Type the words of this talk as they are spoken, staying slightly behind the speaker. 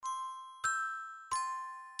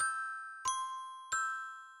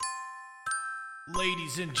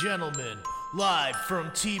Ladies and gentlemen, live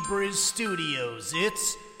from T-Briz Studios,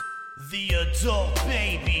 it's the Adult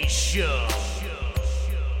Baby Show.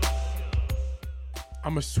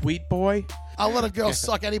 I'm a sweet boy. I'll let a girl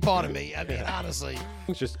suck any part of me. I mean, honestly.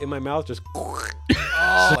 It's just in my mouth, just.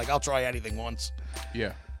 Oh, like, I'll try anything once.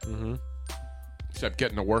 Yeah. Mm-hmm. Except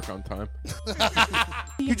getting to work on time.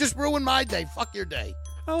 You just ruined my day. Fuck your day.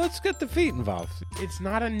 Oh, let's get the feet involved. It's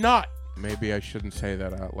not a nut. Maybe I shouldn't say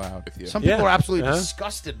that out loud with you. Some people Yeah. are absolutely Uh-huh.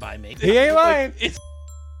 disgusted by me. He ain't lying.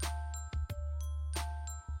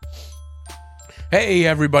 Hey,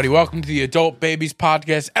 everybody. Welcome to the Adult Babies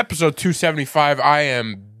Podcast, episode 275. I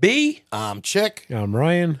am B. Chick. I'm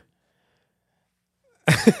Ryan.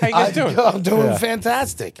 How you guys doing? I'm doing Yeah.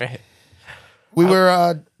 fantastic. We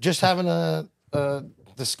were just having a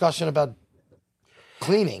discussion about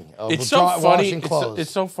cleaning of It's so funny. washing clothes. It's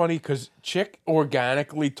so funny because Chick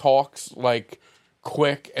organically talks like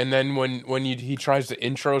quick, and then when he tries to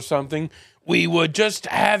intro something, we were just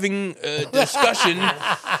having a discussion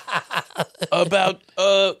about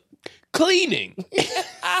cleaning.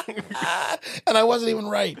 And I wasn't even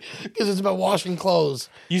right because it's about washing clothes.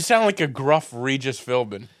 You sound like a gruff Regis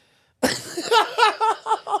Philbin.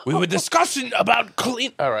 We were discussing about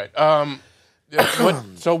clean. All right.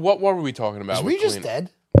 What were we talking about? Is with Regis cleaning? dead?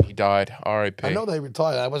 He died. R.I.P. I know they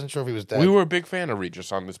retired. I wasn't sure if he was dead. We were a big fan of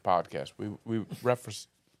Regis on this podcast. We referenced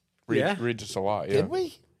Yeah. Regis a lot. Yeah. Did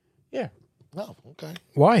we? Yeah. Oh, okay.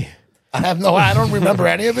 Why? I don't remember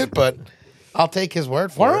any of it, but I'll take his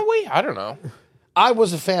word for it. Weren't we? I don't know. I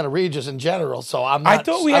was a fan of Regis in general, so I'm not, I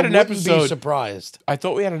thought we had an wouldn't episode- be surprised. I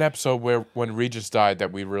thought we had an episode where when Regis died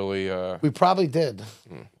that we really. We probably did.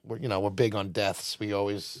 We're big on deaths. We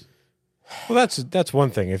always. Well, that's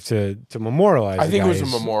one thing. If to memorialize. I think it was a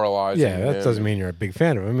guys- memorializing. Yeah, that doesn't mean you're a big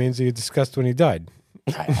fan of him. It means you discussed when he died.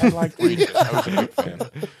 I like Regis. I was a big fan.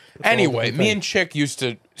 Anyway, me and Chick used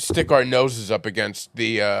to stick our noses up against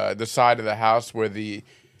the side of the house where the.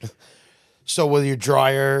 So with your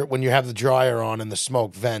dryer, when you have the dryer on and the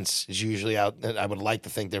smoke vents is usually out, and I would like to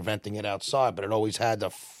think they're venting it outside, but it always had the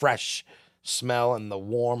fresh smell and the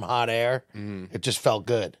warm, hot air. It just felt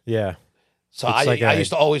good. Yeah. So It's I like I a-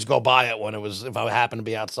 used to always go by it if I happened to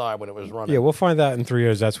be outside when it was running. Yeah, we'll find out in 3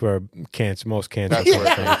 years. That's where most cancer. That's where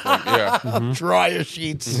it came from. Yeah. Dryer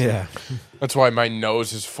sheets. Yeah. That's why my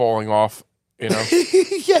nose is falling off. You know,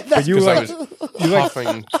 Yeah, that's you because I like- was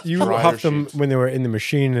puffing. You dryer huffed them sheets. when they were in the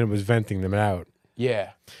machine and it was venting them out.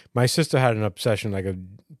 Yeah. My sister had an obsession, like a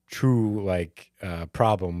true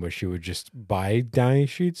problem, where she would just buy downy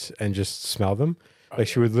sheets and just smell them. Like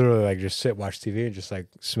she would literally just sit, watch TV, and just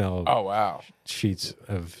smell Oh wow. sheets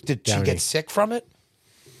of. Did she downy. get sick from it?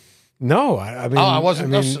 No, I mean, I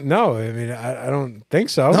wasn't- I don't think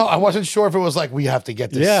so. No, I wasn't sure if it was like we have to get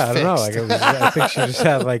this Yeah, I fixed. don't know. I think she just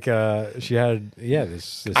had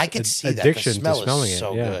this I could see that the addiction smell to smelling is it.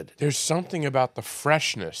 so yeah. good. There's something about the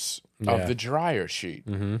freshness Yeah. of the dryer sheet.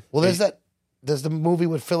 Well, there's the movie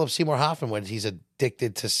with Philip Seymour Hoffman when he's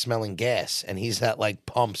addicted to smelling gas, and he's at gas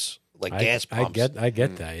pumps. I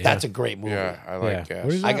get that. Yeah. That's a great movie. Yeah, I like gas.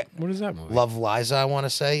 What is I that? What is that movie? Love Liza, I want to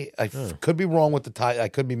say. I could be wrong with the title. I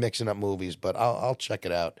could be mixing up movies, but I'll check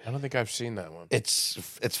it out. I don't think I've seen that one. It's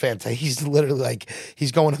fantastic. He's literally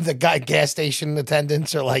he's going to the gas station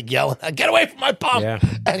attendants are yelling, "Get away from my pump!" Yeah.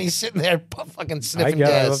 And he's sitting there fucking sniffing I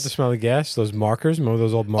gas. love the smell of gas. Those markers. Remember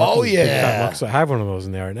those old markers? Oh, Big fat yeah. markers? I have one of those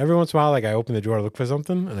in there, and every once in a while, I open the drawer to look for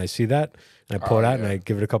something, and I see that, and I pull it out, and I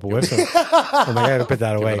give it a couple whiffs. And I'm like, I gotta put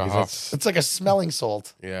that away it a because huff. that's It's like a smelling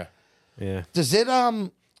salt. Yeah. yeah, Does it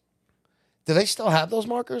do they still have those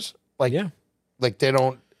markers? yeah, Like they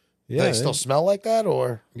don't do yeah. they still smell like that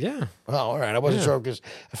or yeah. oh, all right. I wasn't sure because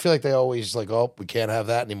I feel like they always we can't have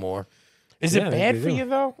that anymore. Is Yeah, it they bad do. for you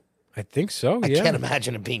though? I think so. I Yeah, can't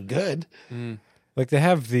imagine it being good. like they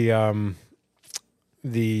have the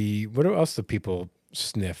what else do people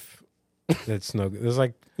sniff? That's no. There's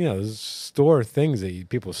there's store things that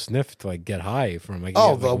people sniff to get high from. Like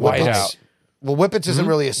Oh, you get, the White Whippets. Out. Well, Whippets isn't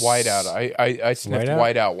really a Whiteout. I sniffed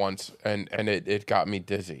Whiteout? whiteout once, and it got me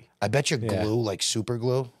dizzy. I bet you Yeah. glue, like super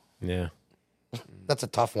glue. yeah. That's a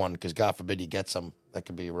tough one because God forbid you get some. That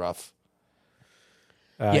could be rough.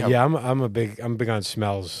 Yeah. Yeah, I'm big on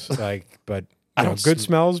smells, but I you know, don't good sm-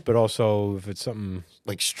 smells, but also if it's something.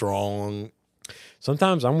 Like strong.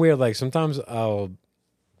 Sometimes I'm weird. Like sometimes I'll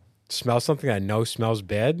smell something I know smells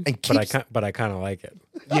bad, And but I kind of like it.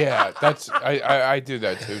 Yeah, that's I do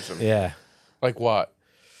that too. Sometimes. Yeah, Like what?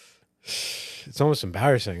 it's almost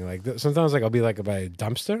embarrassing. Sometimes I'll be by a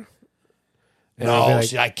dumpster. and No, I'll be like-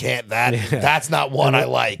 see, I can't. That Yeah. that's not one I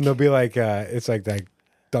like. And they'll be like, it's like that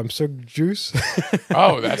dumpster juice.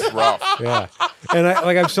 Oh, that's rough. Yeah. And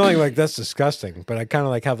I'm feeling like that's disgusting, but I kind of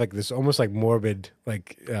like have like this almost like morbid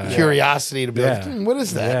like Curiosity to be like, Yeah. what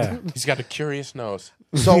is that? Yeah. He's got a curious nose.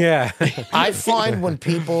 So Yeah. I find when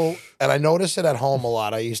people, and I notice it at home a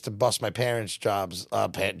lot. I used to bust my parents'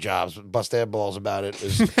 bust their balls about it.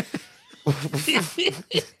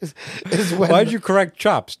 Is when Why'd you correct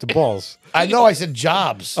chops to balls? I know I said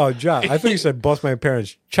jobs. Oh, job. I thought you said bust my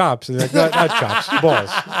parents' chops, and like not chops, balls.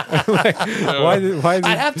 Like, why?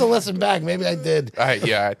 I'd have to listen back. Maybe I did.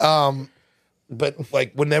 Yeah. But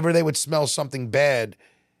like whenever they would smell something bad,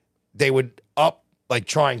 they would up like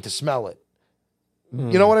trying to smell it.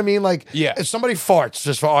 You know what I mean? Like, Yeah. if somebody farts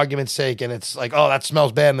just for argument's sake, and it's like, oh, that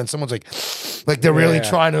smells bad, and then someone's like they're really Yeah.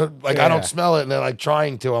 trying to, like, I Yeah. don't smell it, and they're like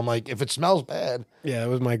trying to. I'm like, if it smells bad, Yeah, it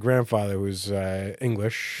was my grandfather who was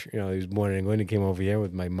English. You know, he was born in England. He came over here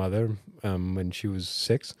with my mother when she was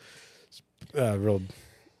 6. Real,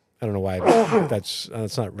 I don't know why that's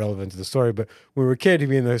not relevant to the story. But when we were a kid, he'd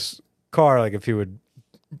be in this car. Like if he would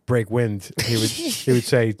break wind, he would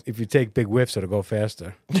say, "If you take big whiffs, it'll go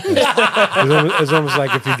faster." It's almost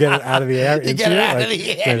like if you get it out of the air, You get it out of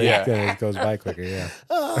the air. then it goes by quicker. Yeah,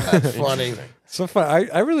 that's funny. so fun.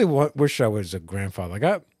 I really wish I was a grandfather.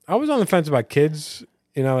 Like I was on the fence about kids.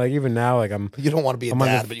 You know, like even now, like I'm. You don't want to be a I'm on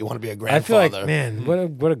dad, the- but you want to be a I grandfather. feel like, man,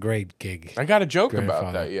 what a great gig. I got a joke about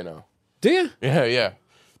Grandfather. that, you know. Do you? Yeah.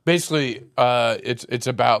 Basically, it's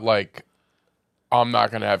about like I'm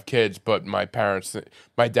not gonna have kids, but my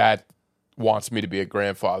dad wants me to be a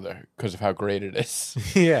grandfather because of how great it is.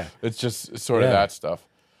 Yeah, It's just sort of Yeah. that stuff.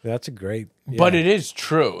 that's a great. But yeah. it is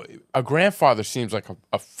true. A grandfather seems like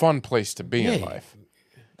a fun place to be in Yeah. life.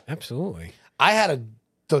 Absolutely. I had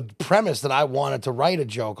the premise that I wanted to write a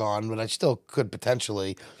joke on, but I still could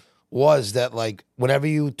potentially, was that like whenever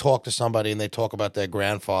you talk to somebody and they talk about their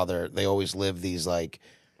grandfather, they always live these like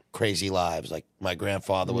crazy lives. Like my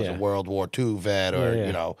grandfather was a Yeah. World War II vet, or Yeah.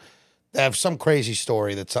 you know, they have some crazy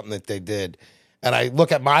story that's something that they did. And I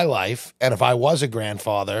look at my life, and if I was a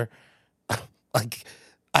grandfather, like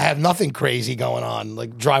I have nothing crazy going on.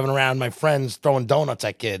 Like driving around my friends throwing donuts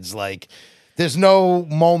at kids. Like there's no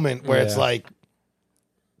moment where it's Yeah. like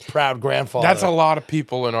proud grandfather. That's a lot of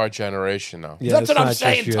people in our generation, though. Yeah, That's it's what I'm not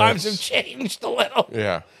saying. just Times you. have changed a little.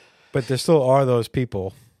 Yeah. But there still are those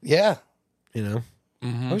people, Yeah. you know.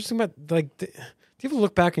 I was thinking about like, do you ever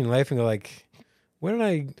look back in your life and go like, what did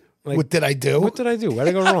I like? What did I do? What did I do? Where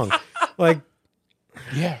did I go wrong? Like,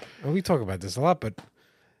 Yeah. we talk about this a lot, but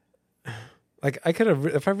like I could have,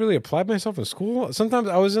 if I really applied myself in school. Sometimes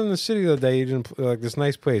I was in the city the other day, like this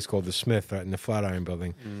nice place called the Smith right in the Flatiron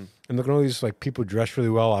Building, and looking at all these like people dressed really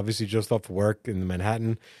well, obviously just off work in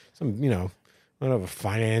Manhattan. Some, you know, I don't know,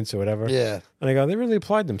 finance or whatever. Yeah. And I go, they really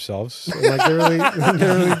applied themselves. And, like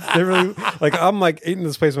they really like I'm like eating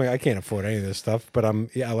this place. I'm like, I can't afford any of this stuff, but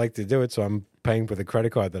I like to do it, so I'm paying with a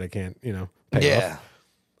credit card that I can't, you know, pay Yeah. off.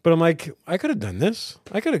 But I'm like, I could have done this.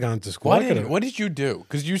 I could have gone to school. What did you do?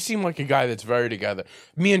 Because you seem like a guy that's very together.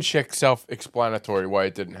 Me and Chick, self-explanatory why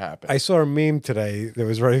it didn't happen. I saw a meme today that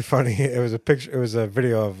was very funny. It was a picture. It was a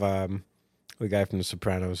video of the guy from The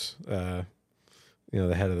Sopranos. You know,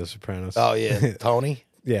 the head of The Sopranos. Oh yeah, Tony.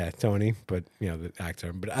 Yeah, Tony, but you know the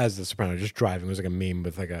actor. But as The Sopranos, just driving. It was like a meme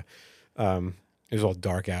with like a. It was all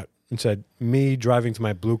dark out and said, "Me driving to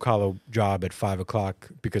my blue collar job at 5 o'clock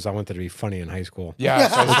because I wanted to be funny in high school." yeah,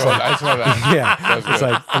 I saw that. Yeah, was it's good.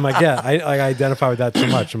 like I'm like, yeah, I identify with that so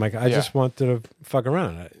much. I'm like, I Yeah. just wanted to fuck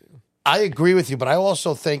around. I agree with you, but I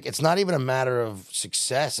also think it's not even a matter of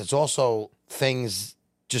success. It's also things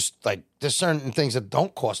just like there's certain things that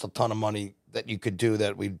don't cost a ton of money that you could do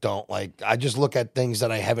that we don't. Like I just look at things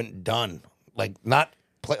that I haven't done, like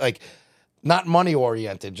not money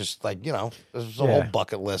oriented, just like, you know, there's a whole Yeah.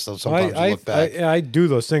 bucket list of sometimes you look back. I do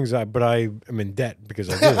those things, but I am in debt because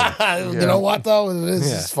I do them. You know what though? It is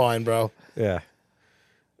Yeah. it's fine, bro. Yeah.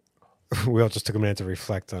 We all just took a minute to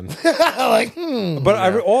reflect on. Like,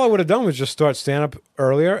 But all I would have done was just start stand up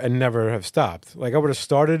earlier and never have stopped. Like I would have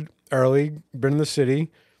started early, been in the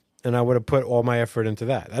city, and I would have put all my effort into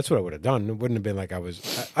that. That's what I would have done. It wouldn't have been like I was,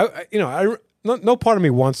 no part of me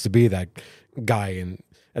wants to be that guy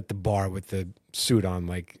at the bar with the suit on.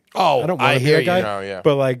 Like, Oh, I don't I want to be hear that you. guy. No, yeah.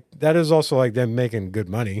 But like that is also like them making good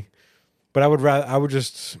money. But I would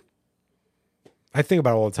just. I think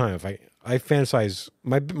about it all the time. If I fantasize,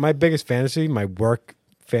 my biggest fantasy, my work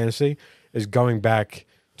fantasy, is going back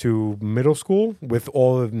to middle school with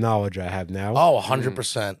all the knowledge I have now. oh,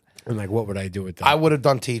 100%. And like, what would I do with that? I would have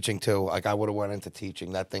done teaching too. Like I would have went into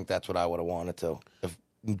teaching. I think that's what I would have wanted to.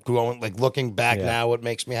 growing, like looking back now, what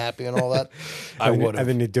makes me happy and all that, I would. And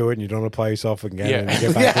then you do it and you don't apply yourself again. Yeah. And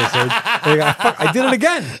you get back to the stage. And you go, fuck, I did it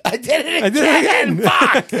again. I did it again.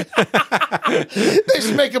 Fuck. They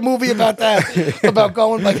should make a movie about that, about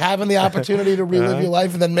going, like having the opportunity to relive your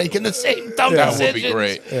life and then making the same dumb That decisions. would be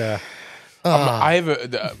great. Yeah. I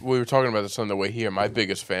have we were talking about this on the way here. My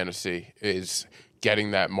biggest fantasy is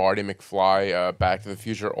getting that Marty McFly Back to the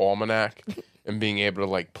Future almanac and being able to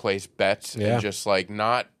like place bets and just like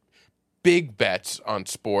not big bets on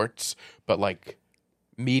sports, but like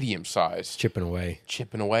medium size, Chipping away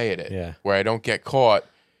at it. Yeah. Where I don't get caught.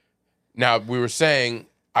 Now we were saying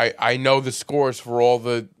I know the scores for all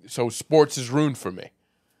so sports is ruined for me,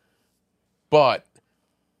 but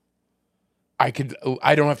I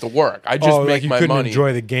don't have to work. I just make you my couldn't money.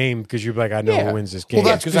 Enjoy the game because you're like, I know who wins this game.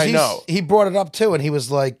 Well, that's 'cause I know. he brought it up too, and he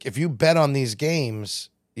was like, "If you bet on these games,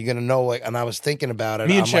 you're gonna know." Like, and I was thinking about it.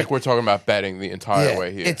 Me and I'm Chick like, were talking about betting the entire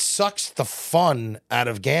way here. It sucks the fun out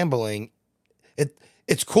of gambling.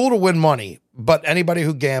 It's cool to win money, but anybody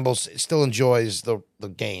who gambles still enjoys the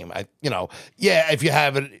game. If you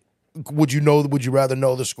have it, would you rather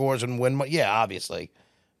know the scores and win money? Yeah, obviously.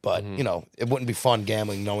 But it wouldn't be fun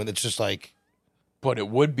gambling knowing it's just like. But it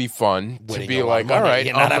would be fun to Winning be a lot like, of money all right,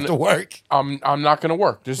 and not have to work. I'm not going to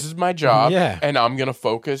work. This is my job, Yeah. and I'm going to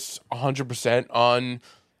focus 100% on,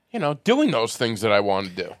 doing those things that I want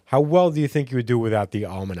to do. How well do you think you would do without the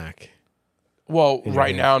almanac? Well,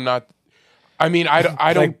 right now, I'm not. I mean, I don't.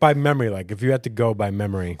 Like by memory, like if you had to go by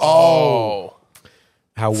memory, Oh,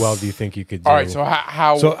 how well do you think you could do? all right. So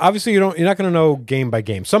how? So obviously you're not going to know game by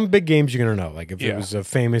game. Some big games you're going to know, like if it was a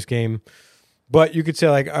famous game. But you could say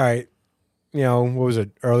like, all right, what was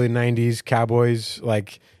it? Early '90s Cowboys.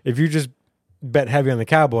 Like if you just bet heavy on the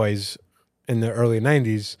Cowboys in the early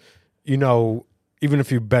 '90s, even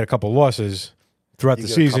if you bet a couple losses throughout the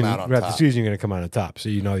season, you're going to come out on top. So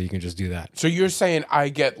you can just do that. So you're saying I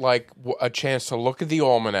get like a chance to look at the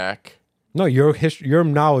almanac. No, your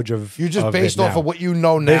knowledge of You just of based it off now. of what you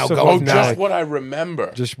know now. Based off Going of now, Just like- what I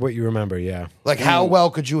remember. Just what you remember, yeah. like how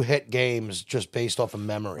well could you hit games just based off of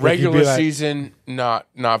memory? Regular like- season, not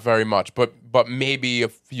very much, but maybe a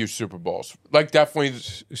few Super Bowls. Like definitely.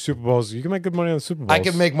 Super Bowls, you can make good money on the Super Bowls. I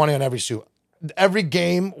can make money on every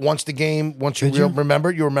game. Once you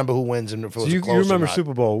remember who wins and if it was you close remember or not.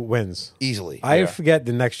 Super Bowl wins. Easily. I forget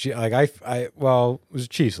the next year. Like it was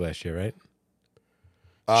Chiefs last year, right?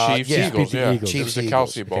 Chiefs, yeah. Eagles, Beat the yeah. Eagles. It was the Chiefs,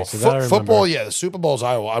 Kelsey Eagles. Bowl. Okay, so that I remember. Football, yeah, the Super Bowls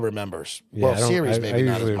I remember. Yeah, World I don't- Series I maybe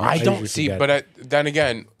not as usually- much. I don't usually see, forget. but then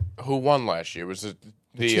again, who won last year? Was it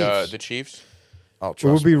Chiefs. the Chiefs? Oh, It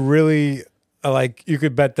trust would me. be really like you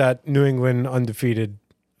could bet that New England undefeated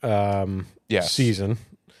Yes. season.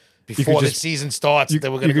 Before the just- season starts, You, they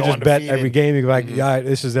were you going to could go just bet undefeated. every game. You go like, yeah,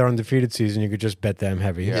 this is their undefeated season. You could just bet them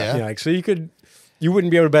heavy. Yeah. Like so you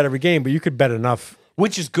wouldn't be able to bet every game, but you could bet enough.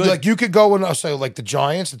 Which is good. Like you could go and say like the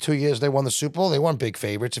Giants, the 2 years they won the Super Bowl, they weren't big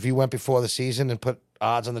favorites. If you went before the season and put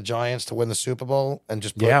odds on the Giants to win the Super Bowl and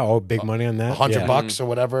just put Big money on that. $100 yeah. bucks or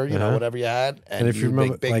whatever, whatever you had, and if you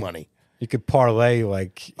remember, make big like, money. You could parlay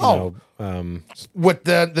like With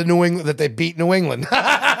the New England that they beat New England,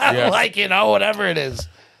 like whatever it is.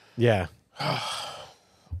 yeah.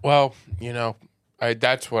 well,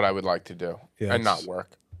 that's what I would like to do Yeah, and not it's- work.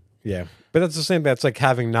 Yeah, but that's the same. That's like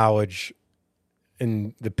having knowledge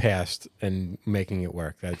in the past and making it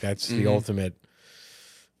work. That's the ultimate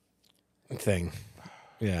thing.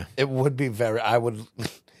 Yeah, It would be I would.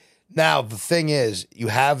 Now the thing is, you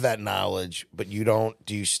have that knowledge, but you don't.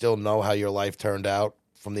 Do you still know how your life turned out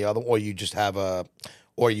from the other, or you just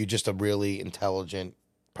a really intelligent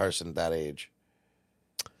person at that age?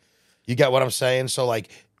 You get what I'm saying? So like,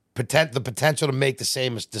 the potential to make the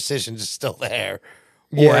same decisions is still there.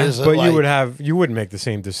 Or is it but like, you wouldn't make the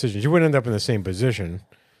same decisions. You wouldn't end up in the same position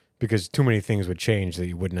because too many things would change that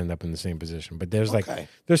you wouldn't end up in the same position. But there's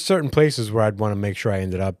there's certain places where I'd want to make sure I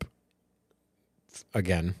ended up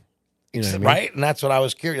again. You know what I mean? right? And that's what I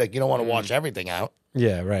was curious. Like, you don't want to watch everything out.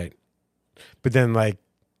 Yeah, right. But then like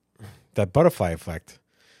that butterfly effect,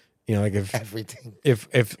 like Everything.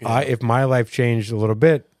 if my life changed a little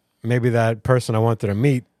bit, maybe that person I wanted to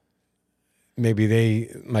meet, maybe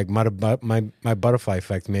they like my butterfly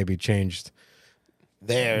effect maybe changed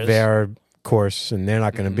their course, and they're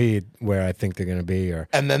not going to be where I think they're going to be, or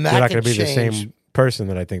And then they're that not going could to be change. the same person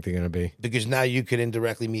that I think they're going to be. Because now you could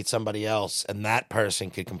indirectly meet somebody else, and that person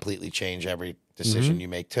could completely change every decision you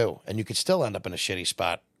make too. And you could still end up in a shitty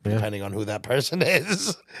spot depending on who that person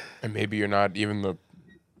is. And maybe you're not even the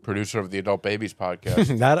producer of the Adult Babies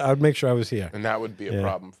podcast, That I would make sure I was here. and that would be a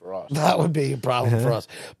problem for us. That would be a problem for us.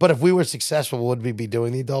 But if we were successful, would we be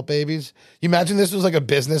doing the Adult Babies? You imagine this was like a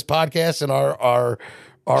business podcast, and our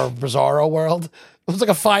Bizarro World. It was like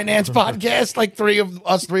a finance podcast, like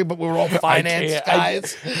us three, but we were all finance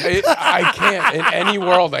guys. I can't. In any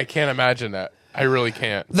world, I can't imagine that. I really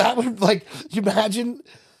can't. That would, like, you imagine?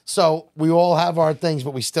 So we all have our things,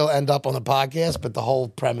 but we still end up on the podcast, but the whole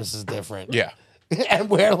premise is different. Yeah. And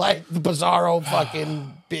we're like the Bizarro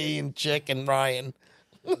fucking B and Chick and Ryan.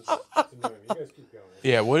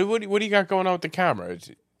 Yeah, what do you got going on with the camera? It's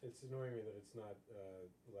annoying me that it's not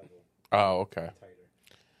level. Oh, okay.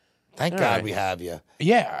 Thank God we have you.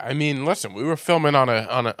 Yeah, I mean, listen, we were filming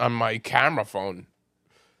on my camera phone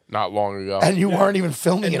not long ago, And you weren't even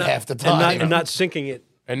filming it half the time. And not syncing it.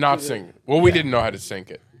 and not singing. Well, we didn't know how to sync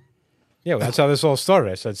it. Yeah, well, that's how this all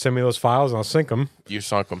started. I said, send me those files and I'll sync them. You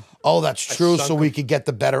sunk them. Oh, that's true. So we could get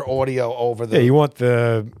the better audio over the. Yeah, you want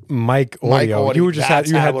the mic audio. audio, You just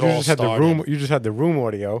that's had how it all the room. started. You just had the room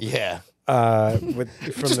audio. Yeah. From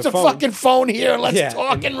Just the a phone. fucking phone here. Let's Yeah,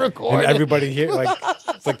 talk and record. And everybody here, like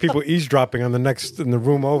it's like people eavesdropping on the next in the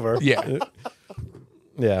room over. Yeah.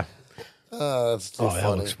 Yeah. That's too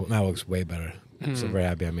funny. That looks way better. I'm so very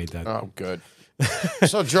happy I made that. Oh, good.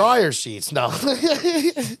 So dryer sheets. No.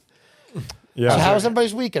 Yeah. So how was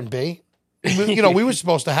everybody's weekend, B? We were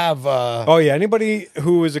supposed to have. Oh yeah. Anybody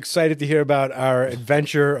who is excited to hear about our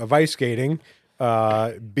adventure of ice skating,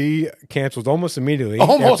 B canceled almost immediately.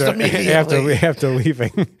 Immediately. after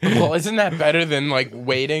leaving. Well, isn't that better than like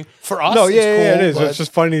waiting? For us, No, it's yeah, cool, it is. but It's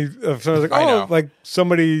just funny. If someone's like, I know. like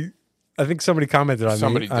somebody. I think somebody commented on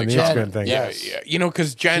Somebody the did. Instagram thing. Yeah, Yes. yeah.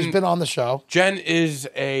 Because she's been on the show. Jen is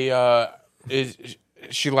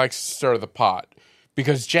she likes to stir the pot.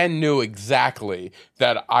 Because Jen knew exactly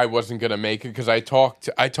that I wasn't going to make it because I talked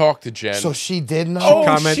to Jen. So she did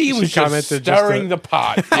know. She was just stirring the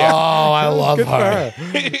pot. Yeah. Oh, I love Good for her.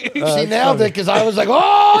 her. She nailed it because I was like,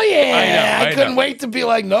 oh yeah, I couldn't know. wait to be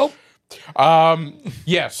like, nope.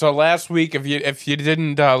 Yeah. So last week, if you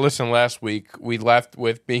didn't listen last week, we left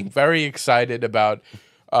with being very excited about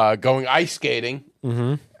going ice skating,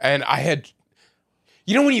 and I had,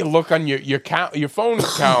 when you look on your phone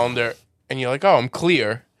calendar. And you're like, oh, I'm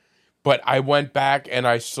clear. But I went back and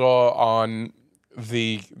I saw on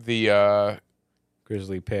the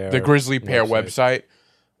Grizzly Pear website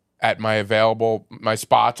at my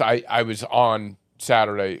spots. I was on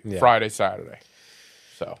Friday, Saturday.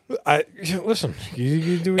 So listen.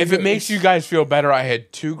 You do if it makes you guys feel better, I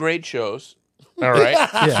had 2 great shows. All right,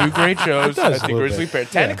 Yeah. 2 great shows at the little Grizzly bit. Pear.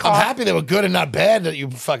 10 I'm o'clock. happy they were good and not bad that you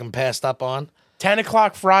fucking passed up on. 10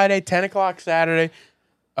 o'clock Friday, 10 o'clock Saturday.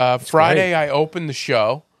 Friday, great. I opened the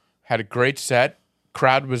show, had a great set.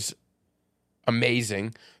 Crowd was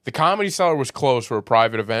amazing. The Comedy Cellar was closed for a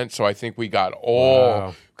private event, so I think we got a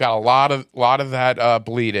lot of that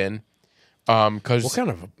bleed in. Because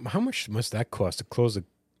how much must that cost to close the?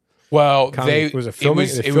 was it filming?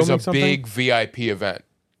 It was a something? big VIP event.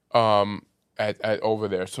 At over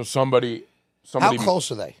there, so somebody. How close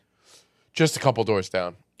are they? Just a couple doors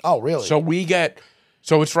down. Oh, really? So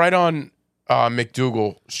it's right on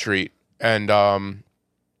McDougal Street, and the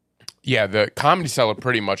Comedy Cellar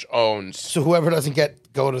pretty much owns. So whoever doesn't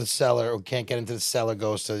go to the cellar or can't get into the cellar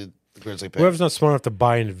goes to the Grizzly Pear. Whoever's not smart enough to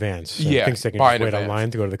buy in advance, thinks they can buy just in wait advance.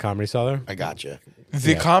 online to go to the Comedy Cellar. I got you.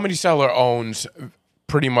 The Comedy Cellar owns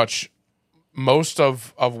pretty much most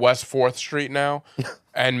of West 4th Street now,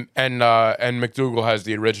 and McDougal has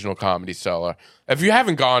the original Comedy Cellar. If you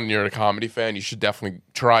haven't gone, and you're a comedy fan, you should definitely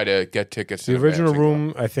try to get tickets. The original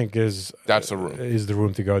room, I think, that's the room. Is the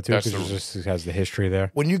room to go to That's because the it just has the history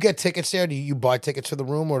there. When you get tickets there, do you buy tickets for the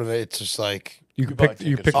room or it's just like You can buy pick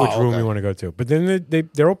tickets. which Oh, room okay. you want to go to, but then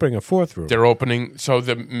they're opening a 4th room. They're opening. So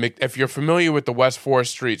if you're familiar with the West 4th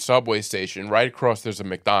Street subway station, right across there's a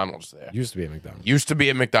McDonald's there. Used to be a McDonald's. Used to be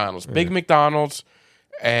a McDonald's, big McDonald's,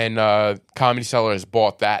 and Comedy Cellar has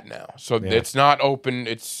bought that now. So it's not open.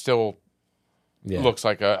 It's still looks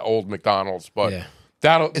like an old McDonald's, but Yeah.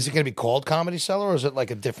 is it going to be called Comedy Cellar or is it like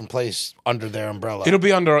a different place under their umbrella? It'll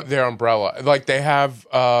be under their umbrella. Like they have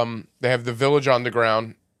the Village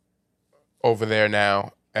Underground over there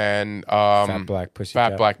now, and Fat Black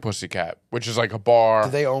Pussycat, which is like a bar. Do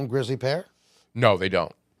they own Grizzly Pear? No, they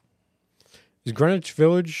don't. Is Greenwich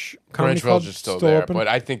Village Comedy Greenwich Club Village is still there, open? but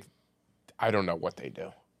I don't know what they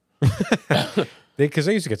do. Because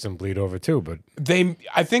they used to get some bleed over too, but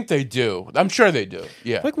I think they do. I'm sure they do.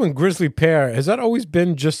 Yeah. like when Grizzly Pear, has that always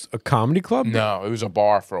been just a comedy club? No, it was a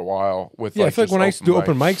bar for a while with. Yeah, I like, feel like just when I used to do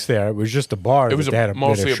open open mics there, it was just a bar. It was that they had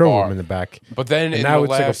mostly they had a a showroom bar. in the back. But then And now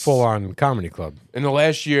it's like a full-on comedy club. In the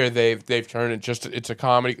last year, they've turned it it's a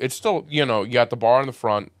comedy. It's still you got the bar in the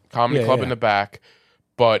front, comedy club in the back,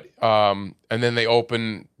 but and then they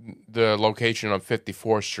open the location on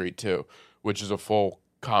 54th Street too, which is a full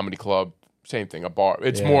comedy club same thing, a bar.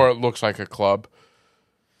 It's more looks like a club,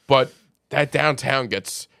 but that downtown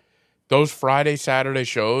gets those Friday, Saturday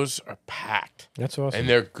shows are packed. That's awesome. And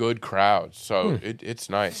they're good crowds, so it's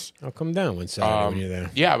nice. I'll come down one Saturday when you're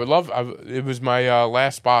there. Yeah, I would love. It was my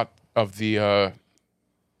last spot of the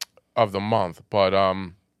month, but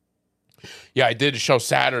yeah, I did a show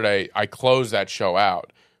Saturday. I closed that show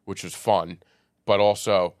out, which was fun, but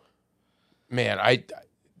also, man,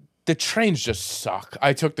 the trains just suck.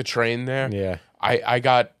 I took the train there. Yeah,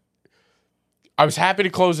 I was happy to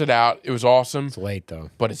close it out. It was awesome. it's late though.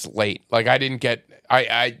 But it's late. Like I didn't get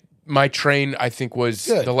my train I think was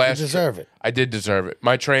Good. the last You deserve it. I did deserve it.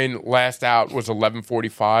 My train last out was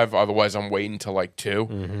 11:45. Otherwise I'm waiting till like 2.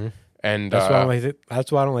 Mm-hmm. And That's why I don't like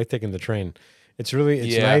that's why I don't like taking the train. It's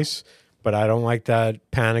nice, but I don't like that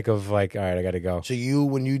panic of like, all right, I got to go. So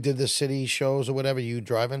when you did the city shows or whatever, you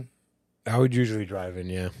driving? I would usually drive in,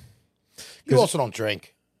 yeah. You also don't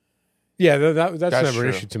drink, Yeah, that's never true.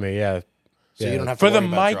 an issue to me. Yeah, so you don't have to for the worry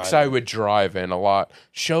about mics driving. I would drive in a lot.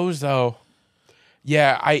 Shows though,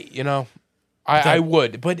 yeah, I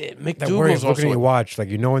would, but that worry McDougal's of looking at your also watch, like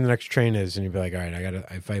you know when the next train is, and you'd be like, all right,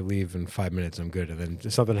 if I leave in 5 minutes, I'm good. And then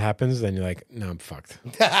if something happens, then you're like, no, I'm fucked.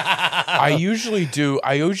 I usually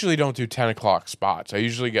don't do 10 o'clock spots. I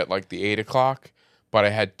usually get like the 8 o'clock, but I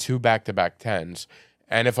had 2 back-to-back 10s.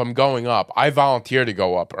 And if I'm going up, I volunteer to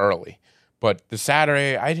go up early. But the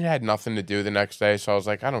Saturday, I had nothing to do the next day, so I was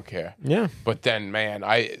like, I don't care. Yeah. But then, man,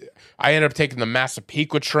 I ended up taking the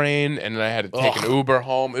Massapequa train, and then I had to take an Uber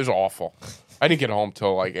home. It was awful. I didn't get home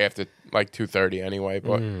till like after like 2:30 anyway.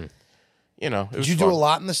 But you know, it was Did you fun. do a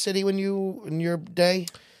lot in the city in your day?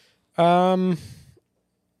 Not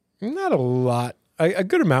a lot. A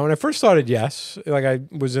good amount. When I first started, yes. Like I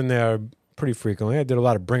was in there pretty frequently. I did a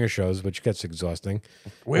lot of bringer shows, which gets exhausting.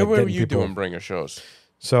 Where Like were getting you people- doing bringer shows?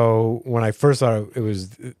 So when I first started, it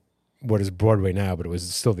was what is Broadway now, but it was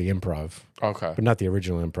still the Improv, Okay. but not the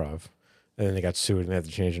original Improv. And then they got sued and they had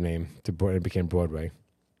to change the name to it became Broadway.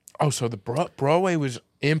 Oh, so the Broadway was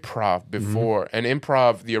improv before, and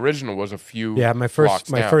improv, the original was a few. Yeah, my blocks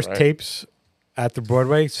first down, first right? tapes at the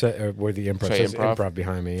Broadway were the Improv. Say Says Improv? improv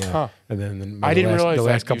behind me. Yeah, Huh. and then I didn't realize the that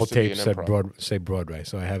last couple used to be an tapes said Improv. say Broadway.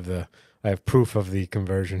 So I have proof of the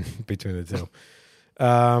conversion between the two.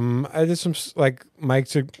 I did some like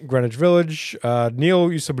Mike's at Greenwich Village.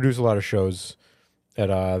 Neil used to produce a lot of shows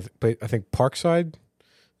at I think Parkside.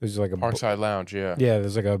 There's like a Parkside Lounge, yeah. Yeah,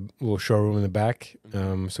 there's like a little showroom in the back.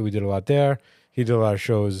 So we did a lot there. He did a lot of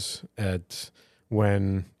shows at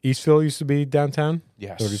when Eastville used to be downtown.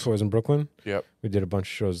 Yes. 34 was in Brooklyn. Yep. We did a bunch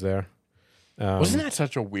of shows there. Wasn't that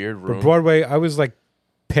such a weird room? But Broadway, I was like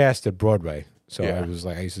past at Broadway. So Yeah.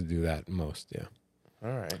 I used to do that most, yeah.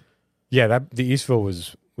 All right. Yeah, the Eastville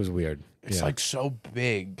was weird. It's yeah. like so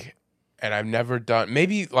big, and I've never done.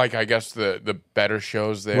 Maybe like I guess the better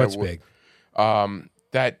shows there. What's were, big?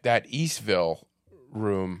 That Eastville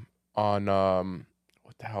room on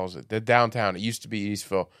what the hell is it? The downtown. It used to be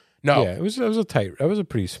Eastville. No, Yeah, it was a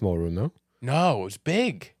pretty small room though. no, it was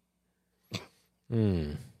big.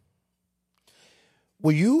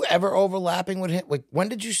 Were you ever overlapping with him? Like, when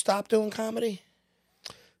did you stop doing comedy?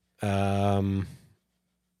 4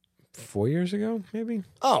 years ago, maybe.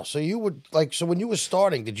 Oh, so you would like. So when you were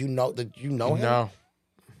starting, did you know him? No,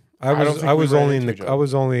 I don't was think I we was ran only into each other. I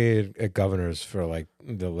was only at Governor's for like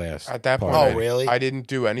the last. at that part point. of Oh, it. really? I didn't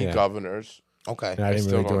do any Yeah. governors. Okay. And I didn't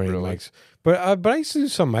still really do don't any really. mics, but I used to do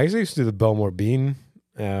some mics. I used to do the Belmore Bean.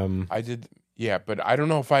 I did. Yeah, but I don't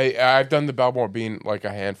know if I've done the Belmore Bean like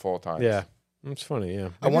a handful of times. Yeah, it's funny. Yeah,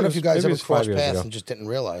 I wonder if you guys maybe ever it was 5 crossed years paths ago. and just didn't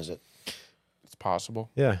realize it. It's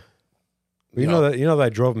possible. Yeah, well, you know that I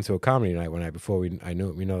drove him to a comedy night one night before I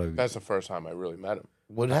knew we know that That's the first time I really met him.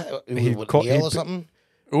 With called- Neil he- or something?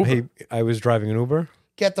 Uber. I was driving an Uber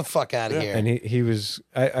Get the fuck out of here. and he was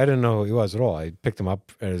I didn't know who he was at all. I picked him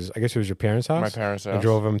up as I guess it was your parents' house. My parents' I house.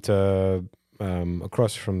 drove him to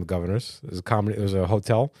across from the Governor's. There's a comedy. It was a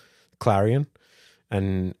hotel, Clarion,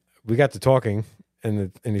 and we got to talking.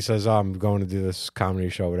 And he says, "Oh, I'm going to do this comedy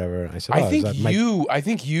show, whatever." And I said, I "Oh, think is that Mike?" I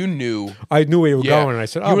think you knew. I knew where you were Yeah. going, and I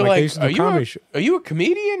said, You "Oh, were Mike, I like, used to do comedy show." Are you a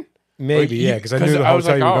comedian? Maybe, you- yeah, because I knew 'cause the I was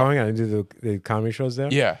hotel you like, were oh. going, and I knew the comedy shows there.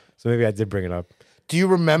 Yeah. So maybe I did bring it up. Do you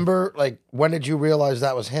remember, like, when did you realize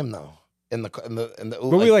that was him, though? In the But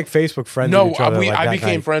we like Facebook friends No, with each other. like, I that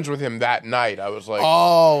became night. friends with him that night. I was like,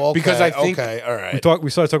 Oh, okay. Because I think- okay, all right. We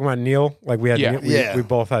started talking about Neil. Like we had, Yeah. Neil, we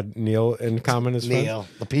both had Neil in common as friends. Neil,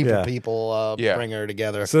 the Yeah. people Yeah. bring her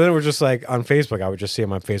together. So then we're just like on Facebook. I would just see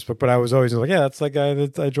him on Facebook, but I was always like, "Yeah, that's the guy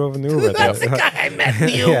that I drove in the Uber." That's the guy I met in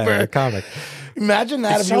the yeah, Uber. the comic. Imagine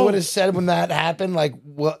that It's if you so- would have said when that happened, like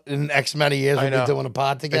what in X amount of years we'll be know. doing a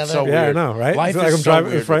pod together. so Yeah, I weird. know, right? Life It's like is I'm so driving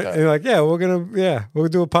weird in front, with and you're like, we'll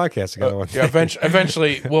do a podcast together one Yeah, day.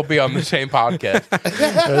 eventually we'll be on the same podcast.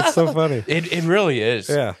 That's so funny. It really is.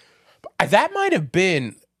 Yeah. That might have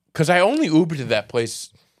been because I only Ubered to that place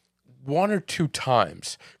 1 or 2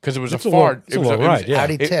 times because it was It's a a far. long- it's a long ride, yeah. How'd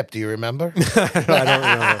he tip? Do you remember? I don't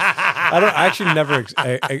remember. I actually never.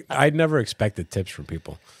 I never expected tips from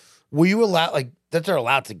people. Were you allowed like that? They're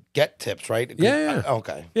allowed to get tips, right? Yeah.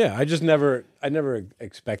 Okay. Yeah, I just never. I never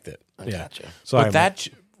expect it. Yeah. Gotcha. So But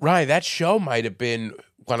that show might have been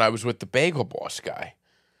when I was with the Bagel Boss guy.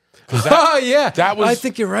 Oh yeah, that was- I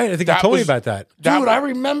think you're right. I think you that told me was- about that. Dude, I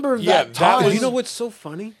remember Yeah, that that time. was- You know what's so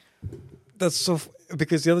funny? That's so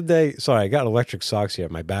because the other day, sorry, I got electric socks here.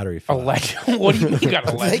 My battery fell. out. What do you mean you got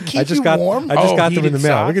They electric? keep I just you got. warm. I just Oh, got them in the heated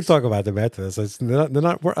mail. We can socks? talk about them after this. They're not. They're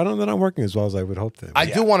not working as well as I would hope they. I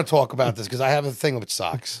do want to talk about this because I have a thing with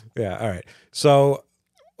socks. Yeah. All right. So,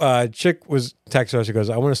 Chick was texting us. She goes,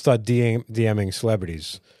 "I want to start DMing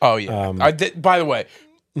celebrities." Oh yeah. I did. By the way,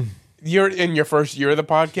 you're in your first year of the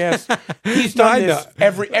podcast. He's done I this know.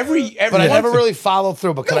 every. But I never really followed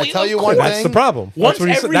through. But can I tell you one That's thing? the problem. Once That's what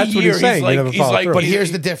he's, every that's what year, he's saying. he's You like- never he's follow like, through. But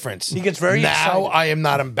here's the difference. He gets very now. excited. I am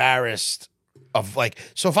not embarrassed of like.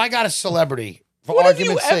 So if I got a celebrity, for What have you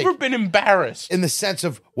argument's sake, ever been embarrassed? in the sense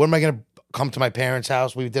of when am I going to come to my parents'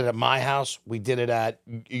 house? We did it at my house. We did it at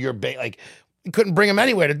your like. We couldn't bring him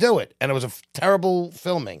anywhere to do it, and it was a terrible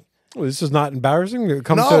filming. Well, this is not embarrassing. It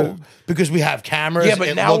comes No, to. because we have cameras. Yeah, but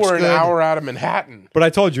it now looks we're an good. hour out of Manhattan. But I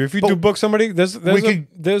told you, if you do book somebody,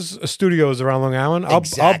 there's studios around Long Island. I'll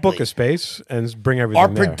Exactly. book a space and bring everything Our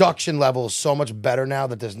there. production level is so much better now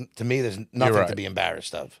that there's nothing right. to be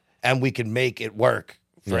embarrassed of, and we can make it work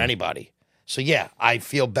for anybody. So yeah, I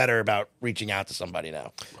feel better about reaching out to somebody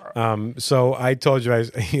now. So I told you,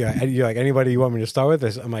 you're like, anybody you want me to start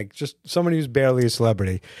with? I'm like, just somebody who's barely a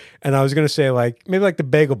celebrity. And I was going to say, like, maybe like the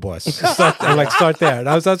Bagel Boss. Start there. And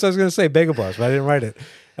that's what I was going to say, Bagel Boss, but I didn't write it.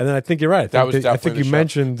 And then I think you're right. That was I definitely think the you show.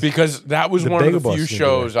 mentioned because that was the one of Bagel the Boss few thing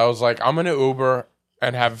shows I was like, I'm gonna Uber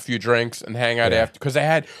and have a few drinks and hang out after because they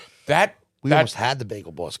had that. We almost had the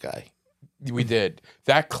Bagel Boss guy. We did.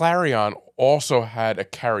 That Clarion also had a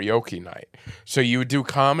karaoke night. So you would do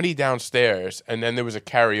comedy downstairs, and then there was a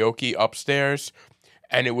karaoke upstairs,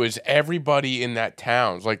 and it was everybody in that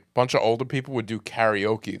town. Like a bunch of older people would do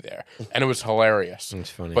karaoke there, and it was hilarious. It's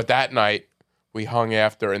funny. But that night, we hung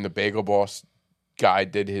after, and the Bagel Boss guy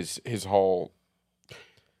did his whole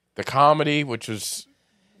the comedy, which was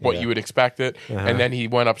what you would expect it, and then he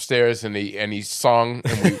went upstairs and he sung,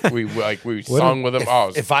 and we sung with him.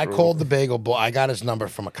 If I called the Bagel Boy, I got his number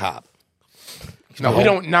from a cop. no, we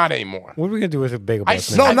don't, not anymore. what are we going to do with a Bagel I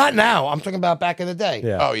Boss? s- now? No, not now. I'm talking about back in the day.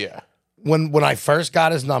 Yeah. Oh yeah. When I first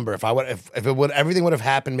got his number, if everything would have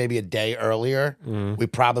happened maybe a day earlier, we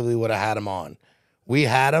probably would have had him on. We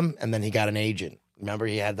had him, and then he got an agent. Remember,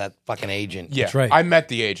 he had that fucking agent. Yeah, That's right. I met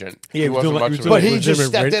the agent. Yeah, he he was wasn't doing like- much he of was a- But he just legitimate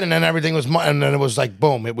stepped in, and then everything was, and then it was like,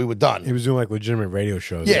 boom, we were done. He was doing like legitimate radio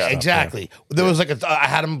shows. and Yeah, stuff, exactly. There was like I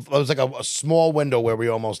had him. It was like a small window where we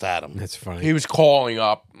almost had him. That's funny. he was calling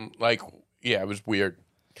up, like, yeah, it was weird.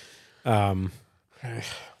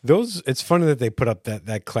 It's funny that they put up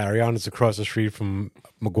that Clarion. It's across the street from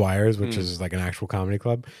McGuire's, which is like an actual comedy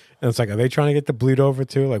club. And it's like, are they trying to get the bleed over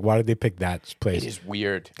too? Like, why did they pick that place? It is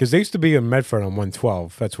weird. Because they used to be in Medford on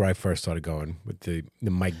 112. That's where I first started going with the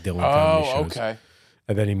Mike Dillon comedy Oh, shows. okay.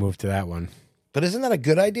 And then he moved to that one. But isn't that a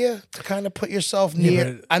good idea to kind of put yourself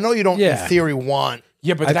near? but- I know you don't, Yeah. in theory, want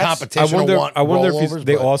Yeah, but a that's- competition or want I wonder if rollovers,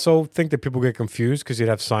 they but- also think that people get confused because you'd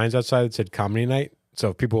have signs outside that said comedy night. So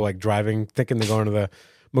if people like driving, thinking they're going to the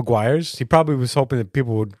McGuire's, he probably was hoping that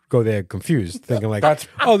people would go there confused, thinking like, That's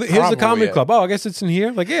here's the probably comedy it. club. Oh, I guess it's in here.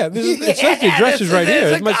 Like, yeah, it says the address is right here.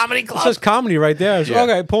 There's a It comedy club. It says comedy right there. So, Yeah.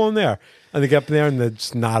 okay, pull in there. And they get up in there and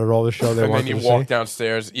it's not at all the show they And want then you to walk see.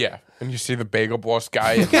 downstairs, yeah, and you see the Bagel Boss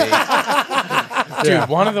guy. Dude,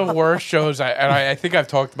 one of the worst shows. I think I've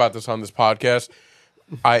talked about this on this podcast.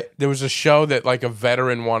 There was a show that like a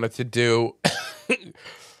veteran wanted to do.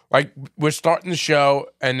 Like we're starting the show,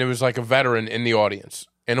 and there was like a veteran in the audience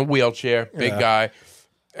in a wheelchair, big guy,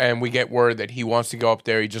 and we get word that he wants to go up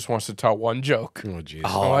there. He just wants to tell one joke. Oh, jeez.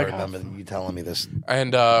 Oh, I remember you telling me this.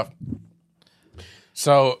 And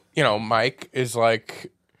so, you know, Mike is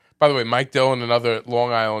like, by the way, Mike Dillon, another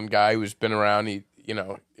Long Island guy who's been around. He, you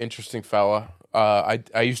know, interesting fella. I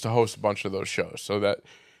used to host a bunch of those shows, so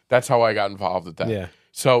that's how I got involved with that. Yeah.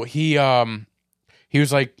 So he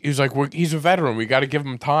was like, he's a veteran. We got to give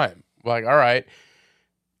him time. We're like, all right.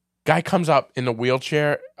 Guy comes up in a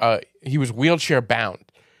wheelchair. He was wheelchair bound.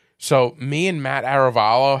 So me and Matt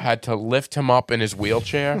Aravallo had to lift him up in his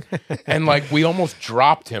wheelchair, and like we almost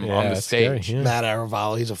dropped him on the that's stage. scary, yeah. Matt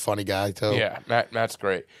Aravallo, he's a funny guy too. Yeah, Matt's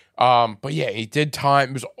great. But yeah, he did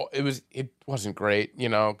time. It wasn't great. You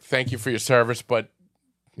know, thank you for your service, but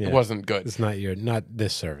it wasn't good. It's not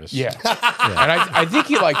this service. Yeah. And I think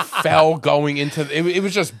he like fell going into it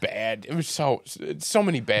was just bad. It was so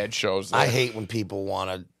many bad shows there. I hate when people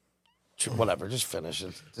want to, whatever, just finish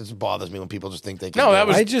it. It bothers me when people just think they can. No, do that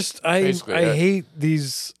it. was I basically it. hate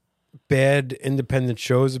these bad independent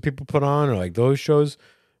shows that people put on, or like those shows,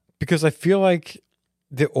 because I feel like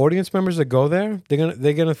the audience members that go there,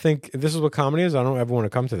 they're gonna think, if this is what comedy is, I don't ever want to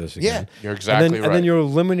come to this again. Yeah. You're exactly right. And then you're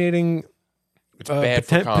eliminating it's bad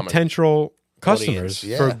for comedy. potential customers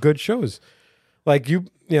Audience, for yeah. good shows. Like you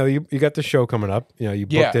got the show coming up. You know, you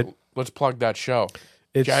booked it. Let's plug that show.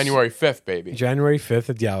 It's January 5th, baby. January 5th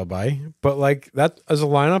at the Alibi. But like that as a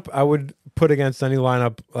lineup, I would put against any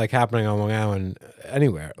lineup like happening on Long Island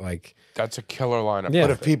anywhere. Like That's a killer lineup. Yeah. But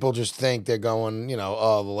if people just think they're going, the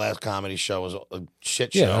last comedy show was a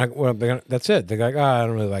shit show. yeah, that's it. They're like, I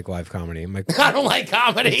don't really like live comedy. I'm like, I don't like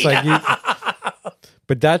comedy. it's like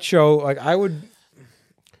but that show, like I would.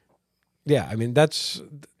 Yeah, I mean that's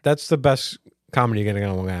the best comedy you're getting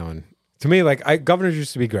on Long Island. To me, like Governors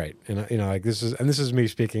used to be great, and like this is me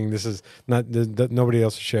speaking. This is not nobody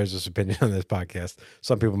else shares this opinion on this podcast.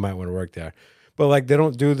 Some people might want to work there, but like they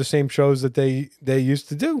don't do the same shows that they used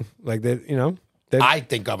to do. Like I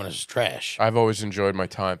think Governors is trash. I've always enjoyed my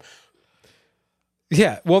time.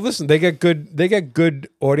 Yeah, well, listen, they get good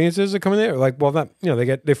audiences that come in there. Like, well, not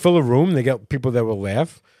they fill a room, they get people that will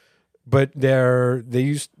laugh, but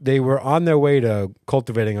they were on their way to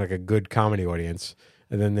cultivating like a good comedy audience.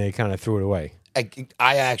 And then they kind of threw it away.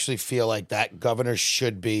 I actually feel like that Governor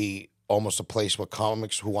should be almost a place where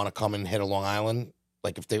comics who want to come and hit a Long Island,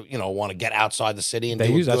 like if they want to get outside the city and do a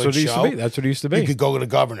good That's what it used show, to be. That's what it used to be. you could go to the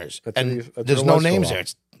Governors, That's and what it there's was no for a names while. there.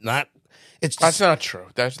 It's not. It's That's just not true.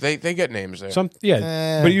 They get names there. But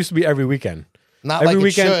it used to be every weekend. not Every like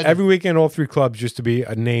weekend, it should. every weekend, all three clubs used to be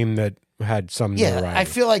a name that had some notoriety. I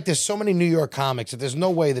feel like there's so many New York comics that there's no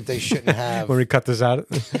way that they shouldn't have. When we cut this out,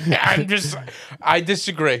 I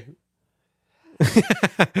disagree.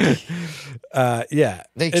 yeah,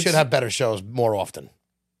 They should have better shows more often.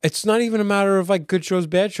 It's not even a matter of like good shows,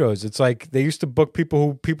 bad shows. It's like they used to book people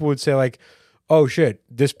who people would say like, "Oh shit,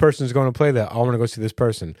 this person's going to play that. I want to go see this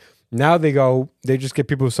person." Now they just get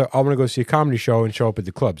people who say, "I want to go see a comedy show," and show up at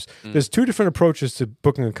the clubs. There's two different approaches to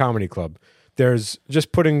booking a comedy club. There's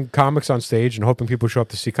just putting comics on stage and hoping people show up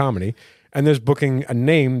to see comedy, and there's booking a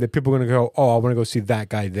name that people are going to go, "Oh, I want to go see that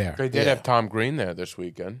guy there." They did have Tom Green there this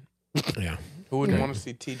weekend. Yeah, Who wouldn't want to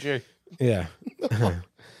see TJ? yeah.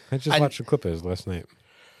 I just watched the Clippers last night.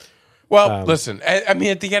 Well, listen. I mean,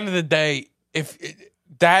 at the end of the day,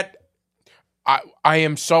 I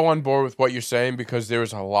am so on board with what you're saying because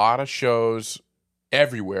there's a lot of shows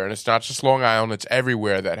everywhere, and it's not just Long Island; it's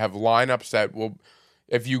everywhere that have lineups that will.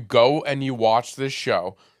 If you go and you watch this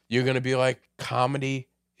show, you're gonna be like, comedy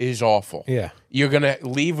is awful. Yeah, You're gonna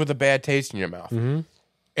leave with a bad taste in your mouth, and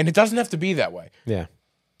it doesn't have to be that way. yeah,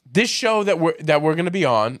 This show that we're gonna be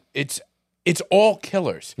on, it's all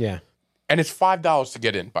killers. yeah. And it's $5 to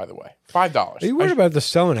get in, by the way. $5. Are you worried about the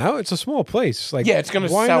selling out? It's a small place. Like, Yeah, it's gonna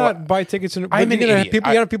why sell not out. buy tickets? I'm You're an gonna have idiot.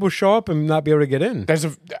 people. You have people show up and not be able to get in.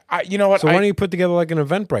 You know what? So why don't you put together like an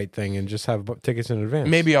Eventbrite thing and just have tickets in advance?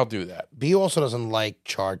 Maybe I'll do that. But he also doesn't like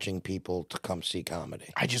charging people to come see comedy.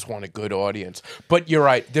 I just want a good audience. But you're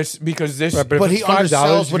right. Right, But he it's $5,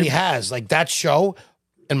 undersells what you- he has. Like that show,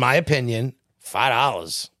 in my opinion,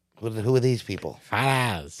 $5. Who are these people?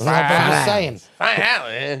 $5. I'm just saying.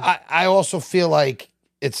 I also feel like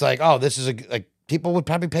it's like, oh, this is like people would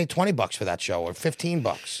probably pay $20 for that show or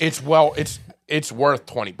 $15. It's worth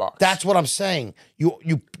 $20. That's what I'm saying.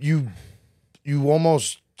 You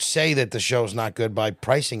almost say that the show's not good by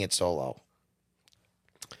pricing it so low.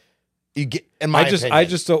 You get in my opinion.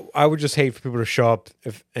 I would just hate for people to show up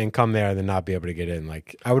and come there and then not be able to get in.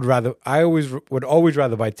 Like I would always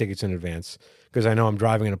rather buy tickets in advance because I know I'm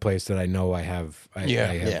driving in a place that I know I have a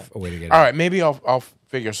way to get in. All right, maybe I'll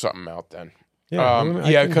figure something out then.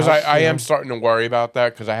 Yeah, Because I am starting to worry about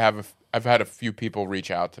that because I've had a few people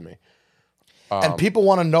reach out to me. And people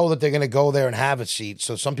want to know that they're going to go there and have a seat.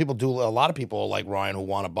 So some people do. A lot of people like Ryan who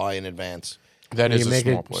want to buy in advance. That is You a make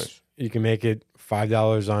small it- place. You can make it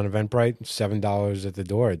 $5 on Eventbrite, $7 at the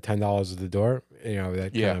door, $10 at the door. You know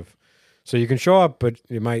that Yeah. kind of. So you can show up, but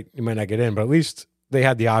you might not get in. But at least they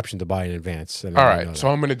had the option to buy in advance. And All I right, know so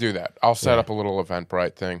that. I'm going to do that. I'll set up a little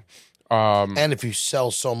Eventbrite thing. And if you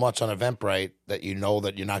sell so much on Eventbrite that you know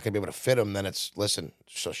that you're not going to be able to fit them, then it's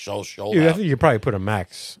show I out. think you probably put a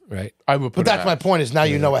max, right? I would put But that's my point. Is now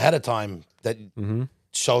you know ahead of time that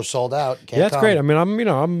show sold out. Can't That's come. great. I mean,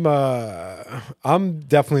 I'm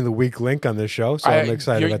definitely the weak link on this show, so I'm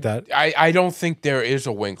excited about that. I don't think there is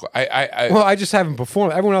a wink. Well, I just haven't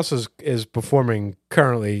performed. Everyone else is performing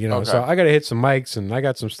currently, so I got to hit some mics and I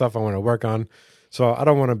got some stuff I want to work on. So I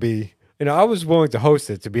don't want to be, I was willing to host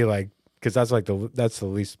it to be like, because that's the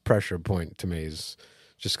least pressure point to me is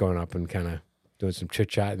just going up and kind of doing some chit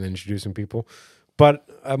chat and then introducing people. But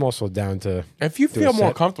I'm also down to if you feel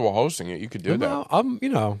more comfortable hosting it, you could do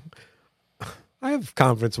that. I have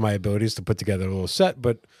confidence in my abilities to put together a little set,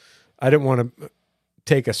 but I didn't want to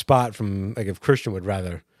take a spot from, like, if Christian would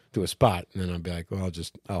rather do a spot, and then I'd be like, well,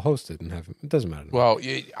 I'll host it and have it. It doesn't matter. Well,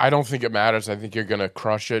 I don't think it matters. I think you're going to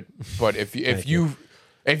crush it. But if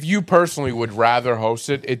you personally would rather host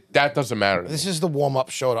it, that doesn't matter. This is the warm-up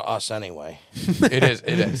show to us anyway. It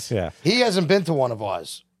is. Yeah. He hasn't been to one of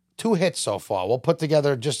ours. 2 hits so far. We'll put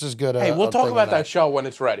together just as good. Hey, we'll talk about that show when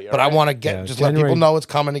it's ready. But I want to let people know it's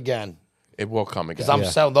coming again. It will come again. Because I'm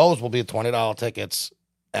selling those will be $20 tickets,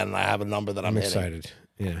 and I have a number that I'm hitting. Excited.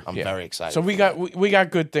 Yeah, I'm very excited. So we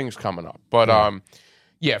got good things coming up. But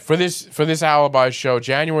for this Alibi show,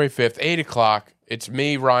 January 5th, 8:00. It's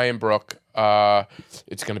me, Ryan Brook.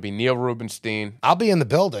 It's going to be Neil Rubenstein. I'll be in the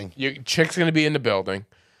building. Chick's going to be in the building.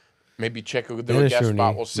 Maybe Chick will do a guest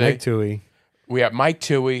spot. We'll see. Mike Toohey. We have Mike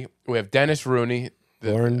Toohey. We have Dennis Rooney.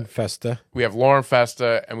 Lauren Festa. We have Lauren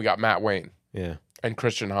Festa, and we got Matt Wayne. Yeah. And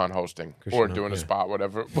Christian Hahn hosting Christian or Hahn, doing a spot,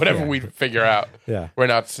 whatever we figure out. Yeah. We're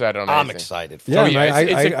not set on I'm anything. excited. Yeah,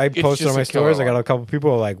 I I posted on my stories. I got a couple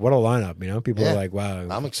people like, what a lineup, People are like, wow.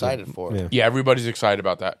 I'm excited for it. Yeah, everybody's excited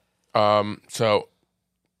about that. I'm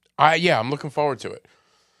looking forward to it.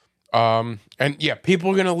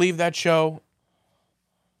 People are going to leave that show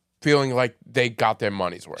feeling like they got their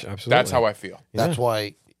money's worth. Absolutely. That's how I feel. That's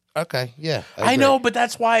why. Okay, yeah. I know, but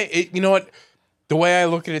that's why, you know what? The way I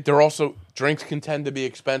look at it, they're also, drinks can tend to be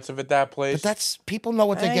expensive at that place. But that's, people know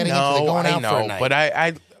what they're getting into. They're going out for a night.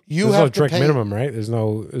 But you there's have no to drink pay. minimum, right? There's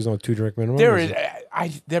no 2 drink minimum. There is,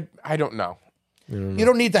 I don't know. You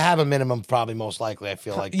don't need to have a minimum, probably, most likely, I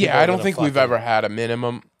feel like. Yeah, I don't think we've ever had a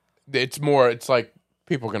minimum. It's like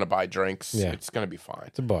people are going to buy drinks. Yeah. It's going to be fine.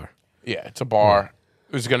 It's a bar. Yeah, it's a bar. Yeah.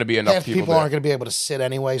 There's going to be enough people people there. aren't going to be able to sit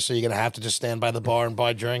anyway, so you're going to have to just stand by the bar and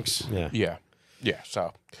buy drinks. Yeah.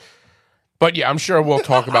 So, but yeah, I'm sure we'll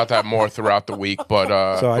talk about that more throughout the week. But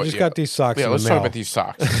I just got these socks. Yeah, let's talk about these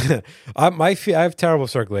socks. My feet. I have terrible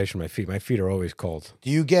circulation. My feet. My feet are always cold. Do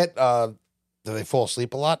you get? Do they fall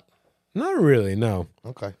asleep a lot? Not really. No.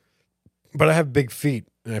 Okay. But I have big feet,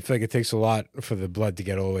 and I feel like it takes a lot for the blood to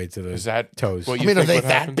get all the way to the toes. What I mean, are they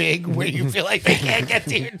that big where you feel like they can't get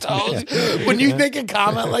to your toes? When you make a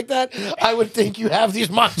comment like that, I would think you have these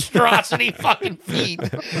monstrosity fucking feet.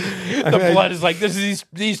 The blood is like,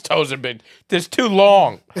 these toes have been, this too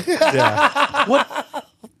long. Yeah. What?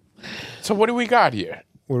 So what do we got here?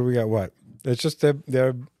 What do we got? What? It's just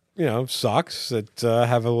they're socks that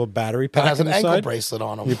have a little battery pack It has on an the ankle side. bracelet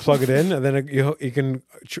on them. You plug it in, and then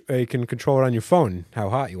you can control it on your phone how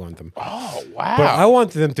hot you want them. Oh wow! But I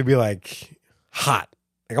wanted them to be like hot.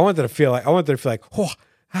 Like I wanted to feel like oh,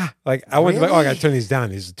 like I wanted to be like, oh, I got to turn these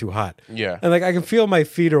down. These are too hot. Yeah. And like I can feel my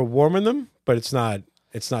feet are warm in them, but it's not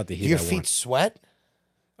the heat. Do your I feet want. sweat?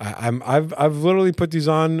 I've literally put these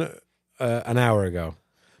on an hour ago.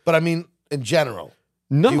 But I mean, in general.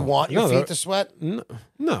 No, Do you want your feet to sweat?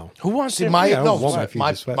 No. Who wants See, to? my I don't want my feet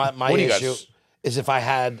my to sweat. my What do you issue got? is if I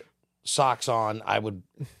had socks on, I would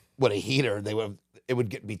with a heater. It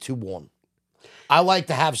would be too warm. I like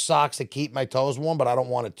to have socks that keep my toes warm, but I don't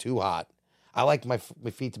want it too hot. I like my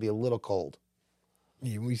feet to be a little cold.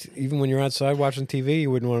 Even when you're outside watching TV,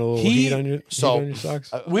 you wouldn't want a little heat on your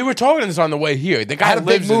socks. We were talking this on the way here. The guy I had a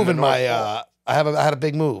big lives move in in the my. North Pole. I had a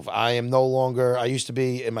big move. I am no longer. I used to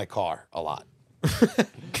be in my car a lot,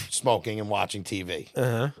 smoking and watching TV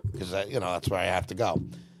because that's where I have to go.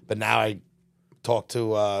 But now I talk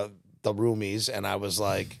to the roomies, and I was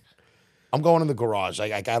like, I'm going in the garage.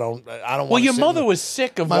 Like I don't. Well, your mother was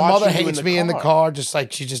sick of My watching mother you hates me in the car, just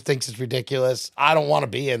like she just thinks it's ridiculous. I don't want to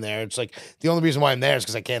be in there. It's like the only reason why I'm there is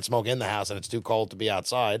because I can't smoke in the house and it's too cold to be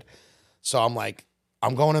outside. So I'm like,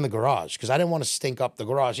 I'm going in the garage because I didn't want to stink up the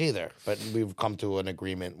garage either. But we've come to an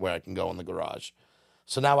agreement where I can go in the garage.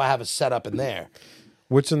 So now I have a setup in there.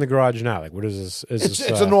 What's in the garage now? Like, what is this?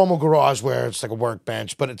 It's a normal garage where it's like a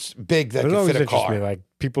workbench, but it's big that It can always fit a interests car. me, like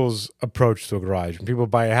people's approach to a garage. When people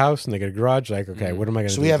buy a house and they get a garage, like, okay, what am I going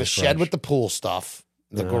to do? So we have a with this shed garage? with the pool stuff.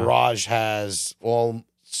 The garage has all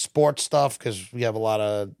sports stuff because we have a lot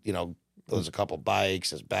of, There's a couple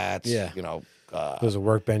bikes, there's bats. Yeah. There's a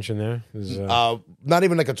workbench in there. There's not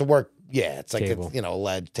even like it's a work. Yeah, it's like Table. a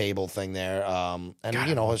lead table thing there,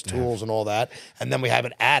 his tools and all that. And then we have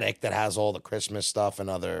an attic that has all the Christmas stuff and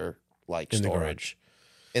other like storage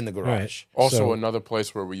in the garage. Right. Also, another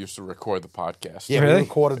place where we used to record the podcast. Yeah, Really? we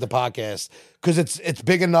recorded the podcast because it's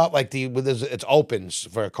big enough. Like it's opens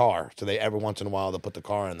for a car, so they every once in a while they put the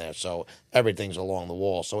car in there, so everything's along the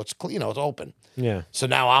wall, so it's it's open. Yeah. So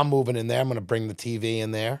now I'm moving in there. I'm going to bring the TV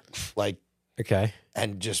in there, like Okay.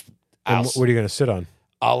 and just And what are you going to sit on?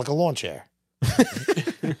 like a lawn chair.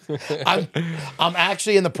 I'm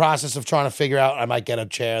actually in the process of trying to figure out. I might get a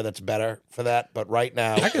chair that's better for that, but right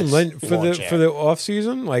now I can lend for the off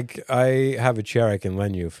season. Like I have a chair I can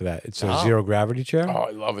lend you for that. It's a zero gravity chair. Oh, I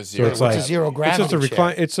love a So zero. it's What's like a zero gravity It's just a chair?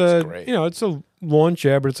 recline. It's a great. it's a lawn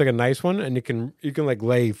chair, but it's like a nice one, and you can like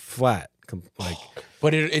lay flat. Like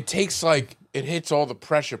But it takes like it hits all the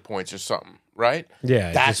pressure points or something, right?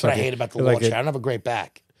 yeah, That's just what like I hate about the like lawn chair. I don't have a great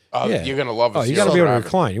back. Yeah. You're gonna love a Oh, you zero got to be able to gravity.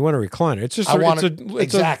 recline. You want to recline it. It's just I want it's to a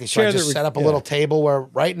exactly. So I chair just that set up a little table where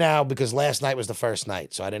right now because last night was the first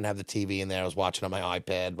night, so I didn't have the TV in there. I was watching on my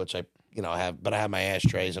iPad, which I have, but I have my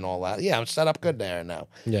ashtrays and all that. Yeah, I'm set up good there now.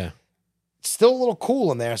 Yeah, It's still a little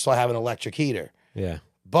cool in there, so I have an electric heater. yeah.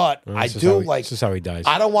 But Well, I this is do how he- like. This is how he dies.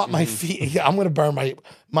 I don't want my feet. I'm going to burn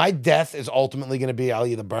my death is ultimately going to be I'll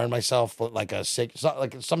either burn myself with like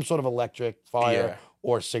like some sort of electric fire Yeah.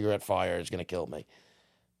 or cigarette fire is going to kill me.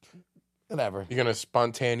 Whatever. You're gonna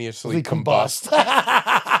spontaneously combust.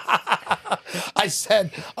 I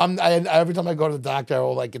said, every time I go to the doctor,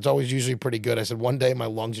 it's always usually pretty good. I said, one day my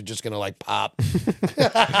lungs are just going to like pop.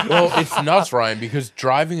 Well, it's nuts, Ryan, because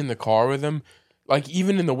driving in the car with him, like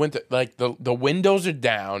even in the winter, like the windows are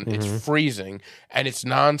down, it's freezing, and it's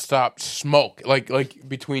nonstop smoke, like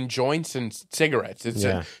between joints and cigarettes. It's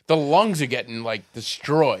the lungs are getting like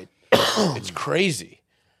destroyed. It's crazy.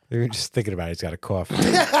 You're just thinking about it. He's got a cough.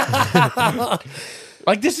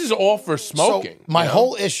 Like this is all for smoking. So my you know?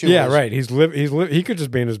 whole issue Yeah, is, right. He could just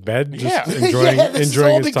be in his bed, just Yeah. enjoying this is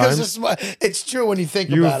all enjoying his because time. it's true when you think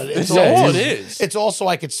about it. It's This is all it is. It's also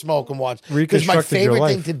I could smoke and watch. Because my Reconstructed your favorite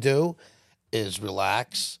thing life. to do is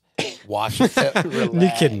relax, watch You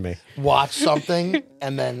kidding me? watch something,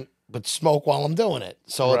 and then but smoke while I'm doing it.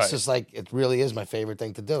 So it's Right. just like it really is my favorite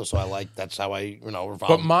thing to do. So that's how I revolve.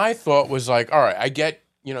 But my thought was like, all right, I get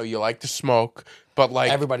you like to smoke, but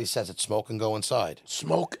like Everybody says it's smoke and go inside.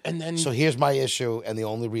 smoke and then So here's my issue, and the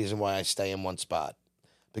only reason why I stay in one spot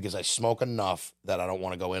because I smoke enough that I don't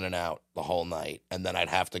want to go in and out the whole night, and then I'd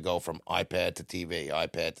have to go from iPad to TV,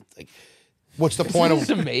 iPad to like. What's the point it's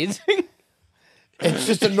of? amazing. It's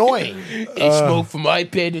just annoying. They smoke from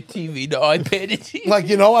iPad to TV to iPad to TV. Like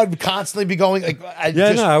I'd constantly be going. Like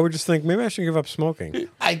I would just think maybe I should give up smoking.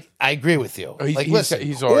 I agree with you. He's- Like, he's- listen,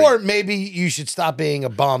 he's already- or maybe you should stop being a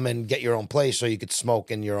bum and get your own place so you could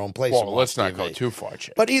smoke in your own place. and Well, watch let's not TV. go too far,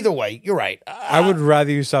 Chick. But either way, you're right. I would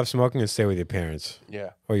rather you stop smoking and stay with your parents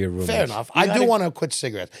Yeah. or your roommates. Fair enough. I do want to quit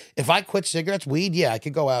cigarettes. If I quit cigarettes, weed, yeah, I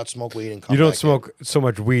could go out, smoke weed, and come You don't back in. smoke so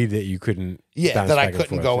much weed that you couldn't. Yeah, bounce that I back and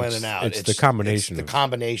couldn't forth. go in It's- and out. It's the combination. It's the of-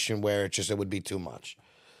 combination where it would be too much.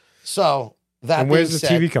 So that And where's being the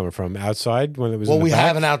said, TV coming from? Outside when it was. Well, in the we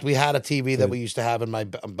back? we had a TV that we used to have in my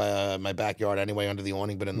backyard anyway under the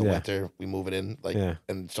awning, but in the winter we move it in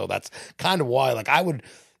and so that's kind of why like I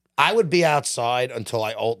would be outside until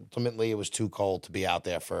it was too cold to be out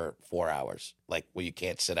there for 4 hours, like where you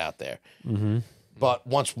can't sit out there. Mm-hmm. But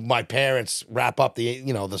once my parents wrap up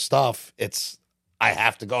the stuff, I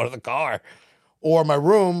have to go to the car or my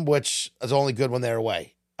room, which is only good when they're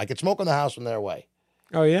away. I could smoke in the house when they're away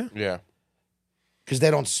Oh yeah. Yeah. because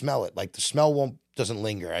they don't smell it. Like the smell doesn't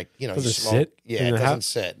linger. Does you it smoke. sit Yeah, in it the doesn't house?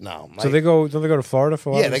 sit. No. So they go. Don't they go to Florida for?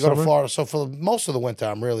 a lot Yeah, of they the go to summer? Florida. So for most of the winter,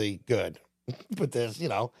 I'm really good. But there's,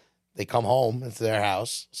 they come home. It's their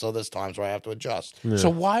house. So there's times where I have to adjust. So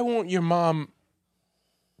why won't your mom?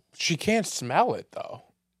 She can't smell it though.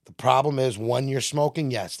 The problem is when you're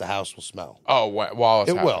smoking, yes, the house will smell. Oh, while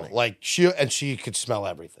it's It will. happening. Like she could smell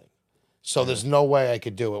everything. So there's no way I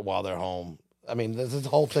could do it while they're home. I mean, the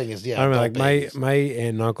whole thing is I don't know. Like adult babies. my aunt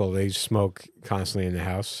and uncle, they smoke constantly in the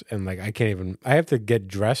house, and like I can't even. I have to get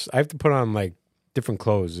dressed. I have to put on like different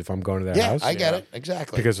clothes if I'm going to their house. I get it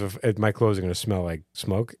exactly. Because if my clothes are going to smell like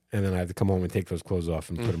smoke, and then I have to come home and take those clothes off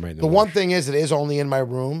and put them right in the The wash. one thing is, it is only in my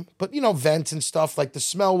room, but vents and stuff like the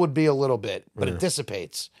smell would be a little bit, but it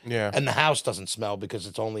dissipates. Yeah. And the house doesn't smell because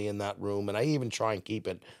it's only in that room. And I even try and keep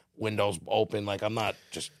it windows open. Like I'm not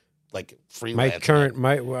just like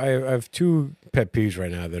freelancing. I have two pet peeves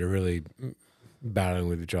right now that are really battling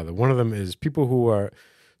with each other. One of them is people who are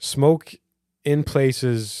smoke in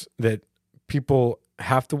places that people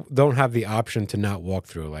don't have the option to not walk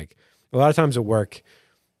through. Like a lot of times at work,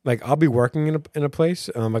 like I'll be working in a place,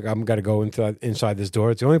 and I'm like I'm got to go inside this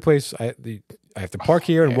door. It's the only place I have to park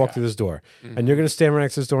here and walk through this door. And you're gonna stand right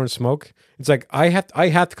next to this door and smoke. It's like I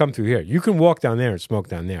have to come through here. You can walk down there and smoke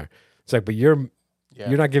down there. It's like, but you're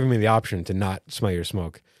not giving me the option to not smell your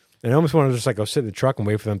smoke. And I almost want to just like go sit in the truck and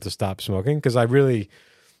wait for them to stop smoking because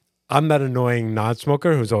I'm that annoying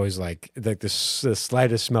non-smoker who's always like the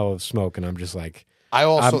slightest smell of smoke, and I'm just like. I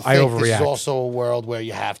also think this is overreact. also a world where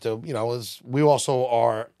you have to, as we also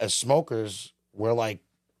are as smokers, we're like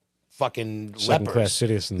fucking Second-class lepers.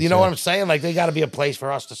 citizens. You know what I'm saying? Like, they got to be a place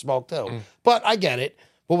for us to smoke too. But I get it.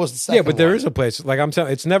 What was the second? Yeah, but there one? is a place. Like I'm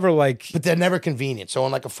telling, it's never like. But they're never convenient. So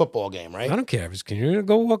in like a football game, right? I don't care. Can you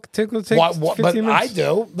go walk? Take 15 But minutes. I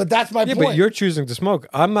do. But that's my Yeah, point. but you're choosing to smoke.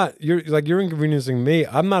 I'm not. You're inconveniencing me.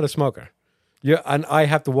 I'm not a smoker. And I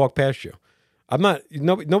have to walk past you. I'm not.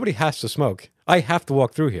 Nobody has to smoke. I have to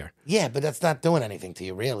walk through here. Yeah, but that's not doing anything to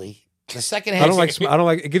you, really. The second I hand. don't like. I don't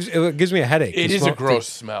like. It gives me a headache. It to is smell- a gross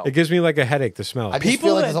smell. It gives me like a headache to smell. I just People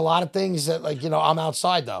feel like that- there's a lot of things that, like, I'm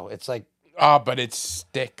outside though. It's like, But it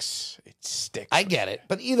sticks. It sticks. I get it.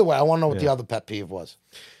 But either way, I want to know what the other pet peeve was.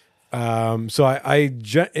 So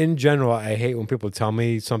in general, I hate when people tell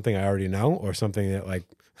me something I already know or something that like.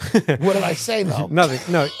 What did I say though? Nothing.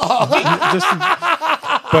 No.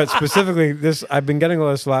 But specifically, I've been getting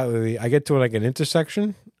this a lot lately. I get to like an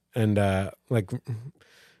intersection, and like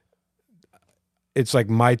it's like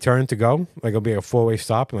my turn to go. Like it'll be a 4-way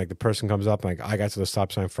stop, and like the person comes up, and like I got to the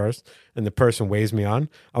stop sign first, and the person waves me on.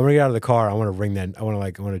 I want to get out of the car. I want to ring them. I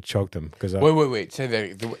want to choke them because Wait. Say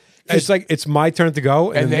that. it's like it's my turn to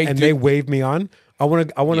go, and they wave me on. I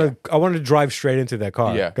want to drive straight into that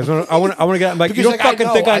car. Yeah. Because I want to get. I'm like, you Because, don't fucking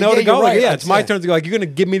think I know to you're go? Like, right. yeah, it's my turn to go. Like, you're gonna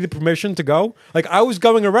give me the permission to go? Like, I was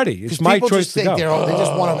going already. It's my people choice just to think go. they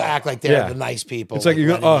just want to act like they're Yeah. the nice people. It's like you're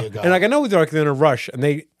letting gonna, you go. and like I know they're in a rush, and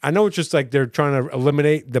I know it's just like they're trying to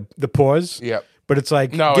eliminate the pause. Yep. But it's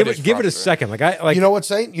like No, give it is it a frustrating. second. Like I like you know what,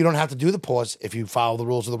 saying? You don't have to do the pause if you follow the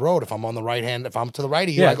rules of the road. If I'm on the right hand, if I'm to the right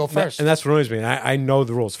of you, I go first. and that's what annoys me. And I know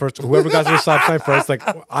the rules. First, whoever got to the stop sign first, like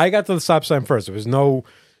I got to the stop sign first. There was no,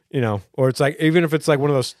 or it's like even if it's like one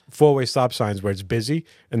of those 4-way stop signs where it's busy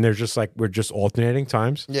and they're just like we're just alternating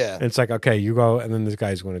times. Yeah. and it's like okay, you go, and then this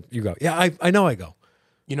guy's going to you go. Yeah, I know I go.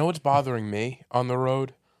 You know what's bothering me on the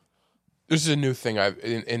road? This is a new thing I've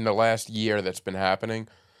in the last year that's been happening.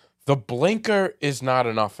 The blinker is not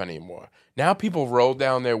enough anymore. Now people roll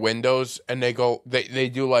down their windows and they go. They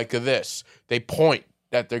do like this. They point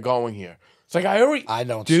that they're going here. It's like I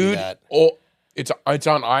don't see that. Oh, it's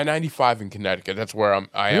on I-95 in Connecticut. That's where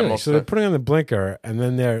I am. Really? Most So of they're the- putting on the blinker, and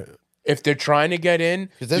then they're if they're trying to get in,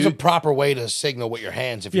 Because there's a proper way to signal with your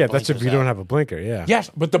hands. If yeah. your That's if blinker's you don't out. have a blinker. Yeah.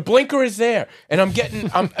 yes, but the blinker is there, and I'm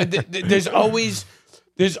getting. There's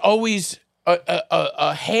always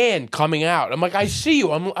a hand coming out. I'm like, I see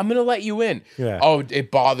you. I'm gonna let you in. Yeah. Oh, it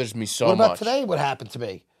bothers me so What about much. today? What happened to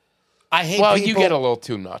me? I hate. Well, people. you get a little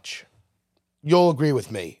too much. You'll agree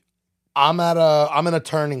with me. I'm in a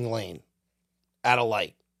turning lane, at a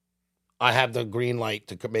light. I have the green light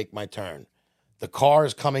to make my turn. The car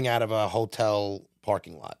is coming out of a hotel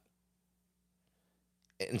parking lot.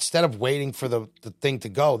 Instead of waiting for the thing to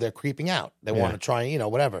go, they're creeping out. They want to try,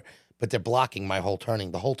 whatever. But they're blocking the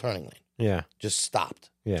whole turning lane. Yeah. Just stopped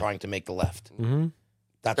trying to make the left. Mm-hmm.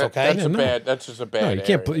 That's That- okay. That's That's just a bad. No, you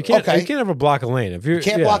can't. area. You can't. Okay. You can't ever block a lane. If you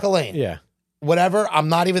can't block a lane. Yeah. Whatever. I'm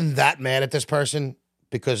not even that mad at this person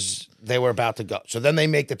because they were about to go. So then they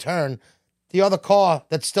make the turn. The other car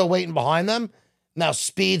that's still waiting behind them now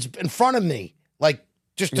speeds in front of me, like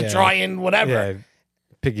just to try and whatever. Yeah.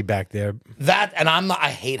 Piggyback there. That, and I'm not,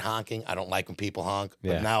 I hate honking. I don't like when people honk.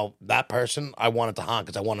 Yeah. But now that person, I wanted to honk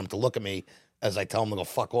because I want him to look at me as I tell him to go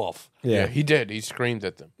fuck off. Yeah, Yeah. he did. He screamed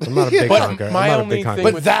at them. I'm not a big But honker. my I'm not a only big honker.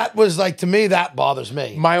 thing But that was like, to me, that bothers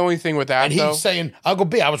me. My only thing with that, And though, he's saying, I'll go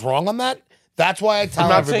B. I was wrong on that. That's why I tell I'm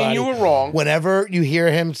not everybody. saying you were wrong. Whenever you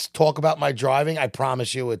hear him talk about my driving, I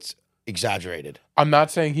promise you it's exaggerated. I'm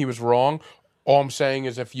not saying he was wrong. All I'm saying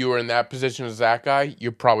is, if you were in that position as that guy,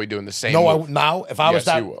 you're probably doing the same. No, move. now if I was Yes,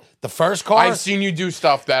 that you will. the first car, I've seen you do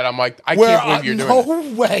stuff that I'm like, I where can't believe you're doing. no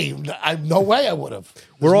It. way, no way I would have.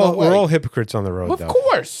 we're all hypocrites on the road, Of though.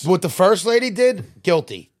 course. What the first lady did,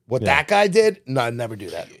 guilty. What that guy did, no, I'd never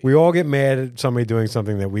do that. We all get mad at somebody doing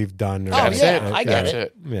something that we've done. Or Oh, yeah, it. I get That's it.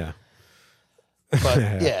 it. Yeah. But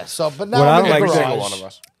yeah, so but now What I I'm don't in like the is- garage. Single one of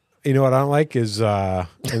us. You know what I don't like is, and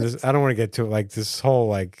this, I don't want to get to like this whole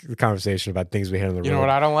like conversation about things we had on the road. You know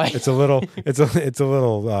what I don't like? It's a little, it's a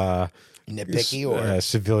little Nitpicky or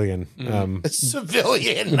civilian.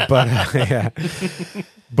 civilian. But yeah,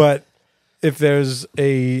 but if there's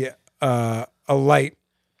a a light,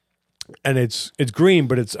 and it's green,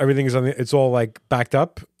 but everything is it's all like backed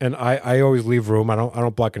up, and I always leave room. I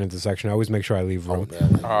don't block an intersection. I always make sure I leave room.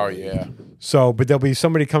 Oh yeah. So, but there'll be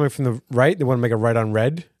somebody coming from the right. They want to make a right on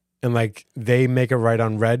red, and like they make a right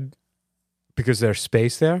on red because there's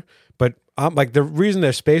space there. But like the reason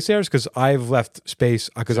there's space there is because I've left space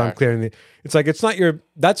because I'm clearing the. It's like it's not your.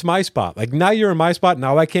 That's my spot. Like now you're in my spot.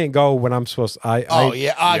 Now I can't go when I'm supposed. I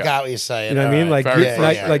got what you're saying. You know what I mean? Like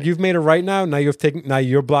like you've made a right now. Now you've taken. Now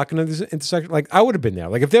you're blocking this intersection. Like I would have been there.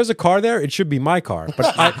 Like if there's a car there, it should be my car.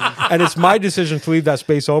 But and it's my decision to leave that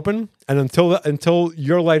space open. And until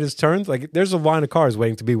your light is turned, like there's a line of cars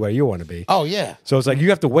waiting to be where you want to be. Oh yeah. So it's like you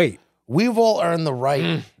have to wait. We've all earned the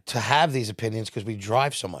right to have these opinions because we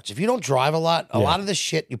drive so much. If you don't drive a lot of the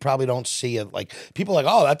shit you probably don't see it. Like people are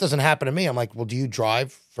like, oh, that doesn't happen to me. I'm like, well, do you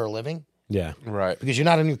drive for a living? Yeah. Right. Because you're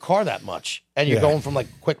not in your car that much. And you're going from like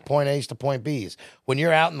quick point A's to point B's. When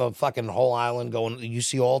you're out in the fucking whole island going, you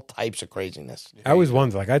see all types of craziness. I always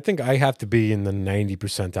wonder, like, I think I have to be in the 90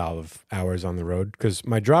 percentile of hours on the road because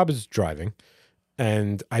my job is driving.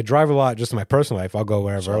 And I drive a lot just in my personal life. I'll go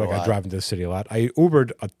wherever. I drive into the city a lot. I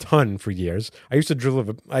Ubered a ton for years. I used to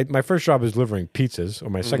deliver. My first job was delivering pizzas,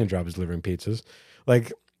 or my second job was delivering pizzas.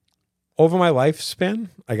 Like over my lifespan,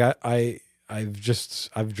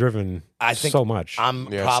 I've driven so much. I'm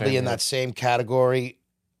probably in that same category,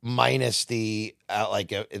 minus the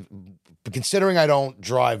considering I don't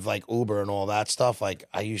drive like Uber and all that stuff. Like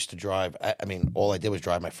I used to drive. I mean, all I did was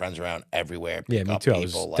drive my friends around everywhere. Yeah, me too. I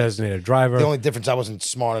was designated driver. The only difference, I wasn't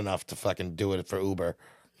smart enough to fucking do it for Uber.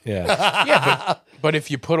 Yeah, yeah, but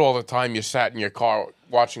if you put all the time you sat in your car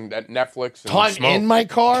watching that Netflix and smoke, in my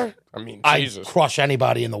car, I mean, I Jesus. crush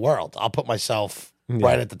anybody in the world. I'll put myself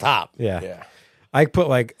right at the top. Yeah. I put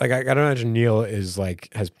like I gotta imagine Neil has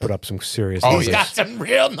put up some serious. He's got some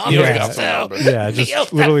real numbers. Yeah, just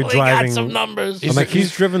Neil's literally driving. Got some numbers. I'm like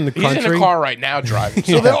he's driven the country. He's in a car right now driving.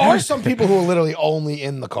 So there are some people who are literally only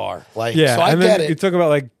in the car. Like, so I and get then it. you talk about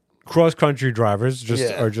like cross country drivers,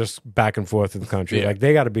 are just back and forth in the country. Yeah. Like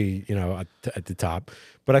they got to be at the top.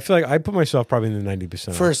 But I feel like I put myself probably in the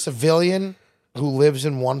 90%. For a civilian who lives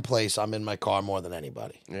in one place, I'm in my car more than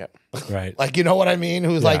anybody. Yeah. Right. Like, you know what I mean?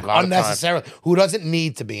 Who's like unnecessarily, who doesn't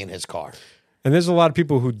need to be in his car. And there's a lot of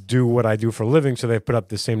people who do what I do for a living, so they put up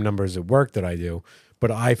the same numbers at work that I do.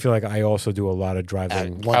 But I feel like I also do a lot of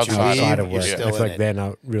driving Once you outside leave, of you're work. still I feel in like they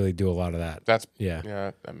not really do a lot of that. That's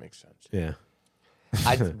yeah, that makes sense. Yeah.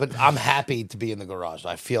 But I'm happy to be in the garage.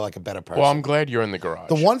 I feel like a better person. Well, I'm glad you're in the garage.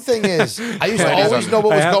 The one thing is, I used to always know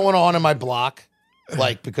what was going on in my block.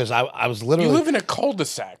 Like, because I was literally... You live in a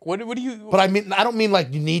cul-de-sac. What do you... But I mean, I don't mean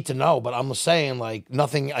like you need to know, but I'm saying like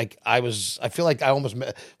nothing, like I feel like I almost,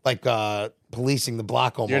 like policing the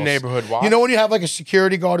block almost. Your neighborhood watch? You know when you have like a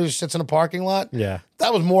security guard who sits in a parking lot? Yeah.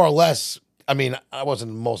 That was more or less, I mean, I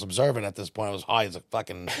wasn't the most observant at this point. I was high as a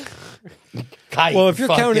fucking kite. Well, if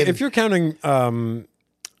you're counting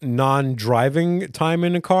non-driving time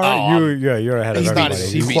in a car, you're ahead of It's not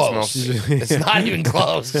everybody. even close. It's not even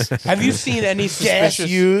close. Have you seen any Gas suspicious...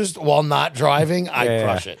 used while not driving, I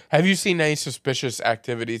crush it. Have you seen any suspicious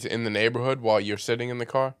activities in the neighborhood while you're sitting in the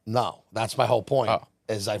car? No, that's my whole point. Oh.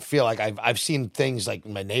 Is I feel like I've seen things like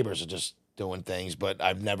my neighbors are just doing things, but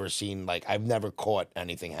I've never caught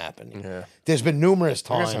anything happening. Yeah. There's been numerous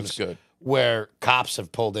I guess times that's good. where cops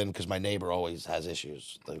have pulled in because my neighbor always has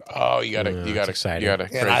issues. Like, You got exciting. a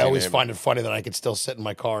and I always neighbor. find it funny that I could still sit in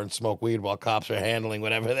my car and smoke weed while cops are handling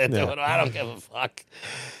whatever they're doing. I don't give a fuck.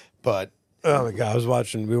 But Oh my god!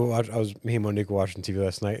 Me and Monique were watching TV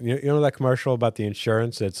last night. You know that commercial about the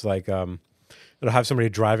insurance? It's like it'll have somebody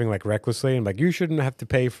driving like recklessly, and like you shouldn't have to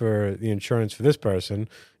pay for the insurance for this person.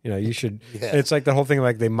 You know, you should. Yeah. It's like the whole thing.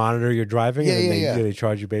 Like they monitor your driving, and they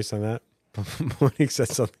charge you based on that. Monique said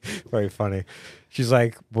something very funny. She's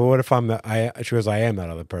like, "Well, what if I'm that?" She goes, "I am that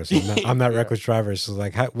other person. I'm that reckless driver." She's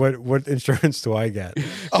like, "What insurance do I get?"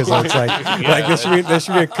 Because it's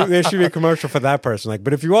like there should be a commercial for that person. Like,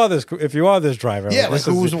 but if you are this driver, where's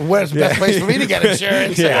the best place for me to get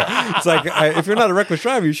insurance? Yeah, it's like if you're not a reckless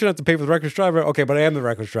driver, you shouldn't have to pay for the reckless driver. Okay, but I am the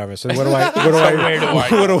reckless driver. So what do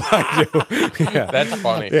I do? Yeah, That's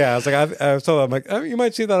funny. Yeah, I was like, I was told, I'm like, you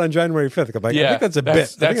might see that on January 5th. I'm like, I think that's a bit. I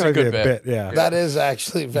think That's it a might be good bit. Yeah, That is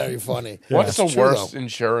actually very funny. What's the True, worst though.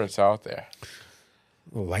 insurance out there?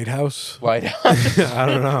 Lighthouse. Lighthouse. I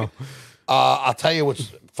don't know. I'll tell you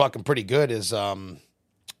what's fucking pretty good is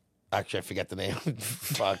actually I forget the name.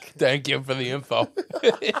 Fuck. Thank you for the info.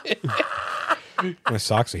 My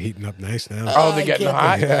socks are heating up nice now. Oh, they're getting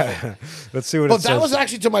hot. Yeah. Let's see what Well, it that says. was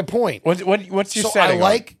actually to my point. What's your So setting?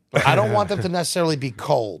 I don't want them to necessarily be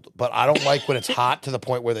cold, but I don't like when it's hot to the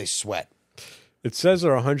point where they sweat. It says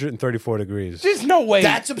they're 134 degrees. There's no way.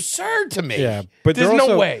 That's absurd to me. Yeah, but There's they're no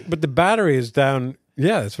also, way. But the battery is down.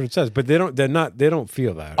 Yeah, that's what it says. But they don't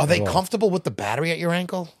feel that. Are they at all. comfortable with the battery at your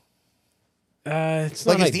ankle? It's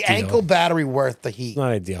Like, not is the ideal. ankle battery worth the heat? It's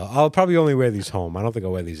not ideal. I'll probably only wear these home. I don't think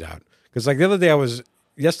I'll wear these out. Because like the other day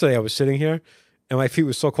yesterday I was sitting here and my feet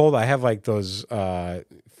were so cold. I have like those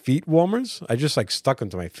feet warmers. I just like stuck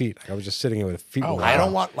into my feet. Like, I was just sitting here with feet warmers. I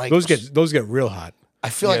don't want like those get real hot. I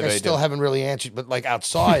feel like I they still do. haven't really answered, but like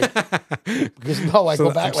outside, because I So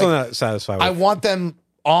go back. I'm still Like, not satisfied with I want them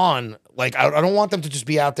on. Like I don't want them to just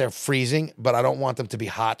be out there freezing, but I don't want them to be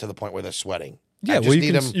hot to the point where they're sweating. Yeah, I just well,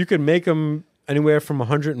 need them. you can make them anywhere from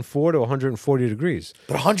 104 to 140 degrees.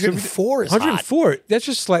 But 104 is hot. 104, that's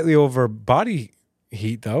just slightly over body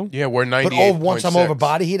heat, though. Yeah, we're But 98. once I'm over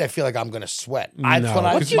body heat, I feel like I'm going to sweat. That's No. what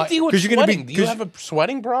I. What do you deal with 'cause you're gonna be- sweating? Do you have a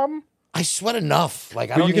sweating problem? I sweat enough. Like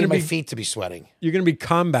I But don't you're need gonna my be- feet to be sweating. You're going to be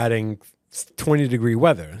combating 20-degree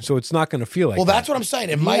weather, so it's not going to feel like Well, that. that's what I'm saying.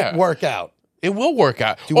 It might work out. It will work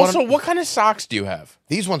out. you wanna- Also, what kind of socks do you have?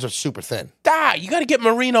 These ones are super thin. You got to get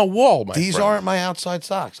merino wool, my These friend. aren't my outside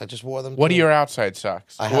socks. I just wore them. What to- are your outside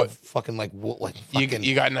socks? I What- have fucking like wool, like you, fucking.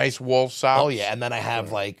 you got nice wool socks? Oh yeah, and then I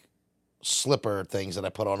have like slipper things that I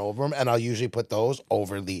put on over them, and I'll usually put those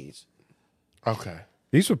over these. Okay.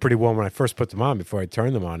 These were pretty warm when I first put them on. Before I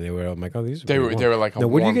turned them on, they were. I'm like, oh, these. Are They pretty were- warm. they were like a Now,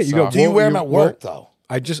 what do you warm get? You got sock. Do you wool- wear them at work wool- though?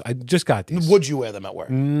 I just got these. Would you wear them at work?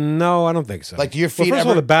 No, I don't think so. Like, do your Well, feet first of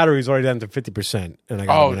all, ever- the battery's already down to 50%, and I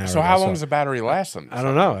got them an Oh, hour so ago, how long does the battery last on? I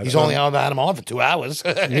don't know. He's only had them on for 2 hours.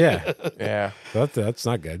 Yeah, Yeah. that's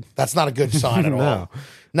not good. That's not a good sign at all. No.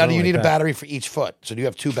 Now, do don't you like need a that. battery for each foot? So do you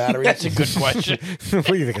have two batteries? That's a good question. What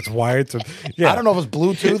do you think? It's wired to? Yeah, I don't know if it's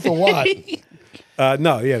Bluetooth or what.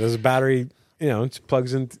 No, yeah, there's a battery. It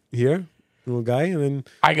plugs in here, little guy, and then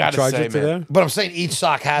I gotta charge say, it to man. there. But I'm saying each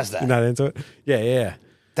sock has that. You're not into it? Yeah.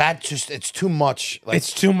 That just, it's too much. Like,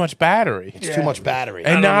 It's too much battery. it's too much battery.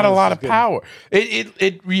 And not a know, lot this of is good.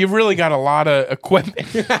 power. You really got a lot of equipment.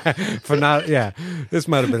 For not, yeah, this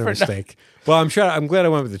might have been a mistake. Well, I'm glad I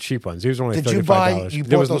went with the cheap ones. These were only Did you $35. buy- you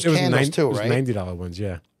There bought those candles too, it was right? $90 ones,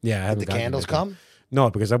 yeah. Yeah, I haven't the gotten candles them yet. come? No,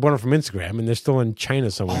 because I bought them from Instagram, and they're still in China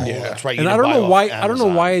somewhere. Oh, that's right. You And I didn't don't buy know off why. I don't know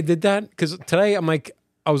Amazon. why I did that. Because today I'm like,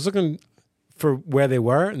 I was looking for where they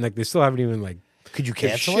were, and like they still haven't even like Could you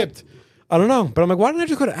they've cancel shipped. it? I don't know, but I'm like, why didn't I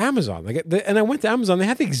just go to Amazon? And I went to Amazon. They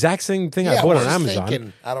had the exact same thing Yeah, I bought I on was Amazon.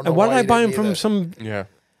 thinking, I don't know and why why did I you buy them didn't from either. some? Yeah.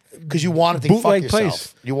 Because you wanted to fuck Bootleg yourself.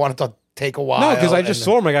 place. You wanted to take a while. No, because I just and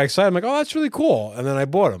saw them. I got excited. I'm like, oh, that's really cool. And then I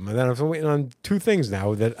bought them. And then I'm waiting on two things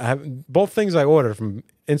now that I have. Both things I ordered from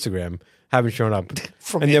Instagram haven't shown up.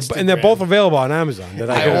 From and they're Instagram. both available on Amazon. That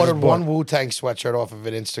I just ordered bought. one Wu-Tang sweatshirt off of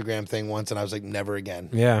an Instagram thing once, and I was like, never again.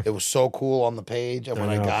 Yeah. It was so cool on the page, and when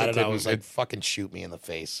I know. got it, I didn't- was like, fucking shoot me in the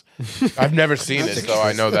face. I've never seen it, so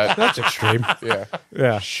I know that. That's extreme. Yeah.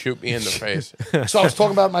 Yeah. Shoot me in the face. So I was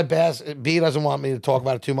talking about my B doesn't want me to talk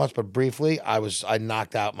about it too much, but briefly, I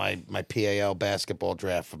knocked out my PAL basketball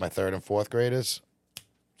draft for my third and fourth graders.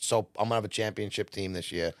 So I'm gonna have a championship team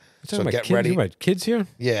this year. So Talking about get kids, ready. you about kids here?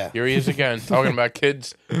 Yeah, Here he is again, talking about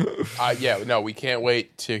kids. No, we can't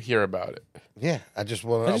wait to hear about it. yeah. I just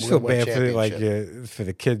want. I just feel bad for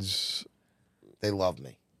the kids. They love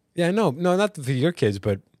me. Yeah, no, not for your kids,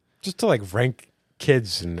 but just to like rank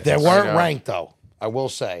kids and They I weren't know. ranked though. I will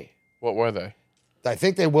say. What were they? I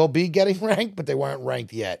think they will be getting ranked, but they weren't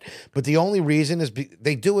ranked yet. But the only reason is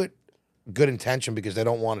they do it good intention because they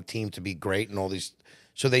don't want a team to be great and all these.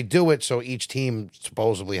 So they do it so each team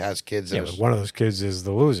supposedly has kids. Yeah, that but are- one of those kids is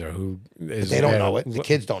the loser who is. they don't know it. The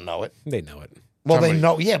kids don't know it. They know it. Well, Somebody- they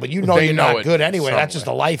know. Yeah, but you know They you're know not it good anyway. That's some just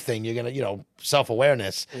a life thing. You're gonna,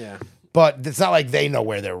 self-awareness. Yeah. But it's not like they know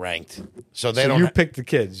where they're ranked. So they So don't. you pick the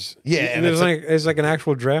kids. Yeah, and there's it's like an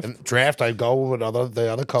actual draft. draft. I go with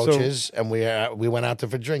the other coaches, and we went out there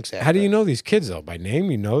for drinks. After. How do you know these kids though? By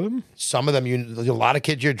name, you know them? Some of them, a lot of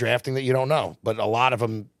kids you're drafting that you don't know, but a lot of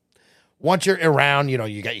them, once you're around, you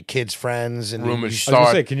got your kids' friends and Rumors I was start.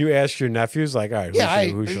 gonna say, can you ask your nephews like, all right, Yeah,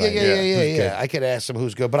 who should yeah, I yeah. good? I could ask them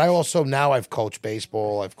who's good, but I also now I've coached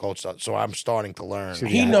baseball. I've coached, so I'm starting to learn.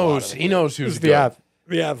 He knows. He knows who's Who's good. the athlete?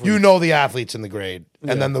 You know the athletes in the grade,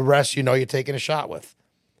 and then the rest, you're taking a shot with.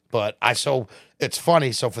 But it's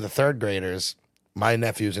funny. So for the third graders, my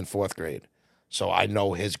nephew's in fourth grade, so I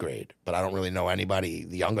know his grade, but I don't really know anybody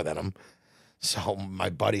younger than him. So my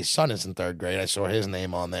buddy's son is in third grade. I saw his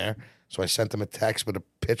name on there, so I sent him a text with a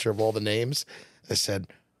picture of all the names. I said,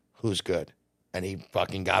 "Who's good?" And he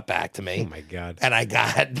fucking got back to me. Oh my god! And I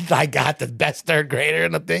got the best third grader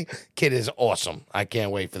in the thing. Kid is awesome. I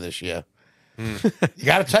can't wait for this year. You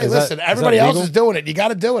got to tell you, Is that- listen, is that everybody else legal? is doing it. You got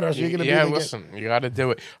to do it, or else you're going to be. Yeah, in the listen, you got to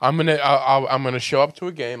do it. I'm gonna show up to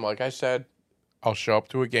a game, like I said. I'll show up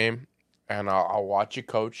to a game, and I'll watch you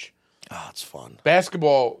coach. Oh, it's fun.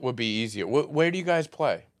 Basketball would be easier. Where do you guys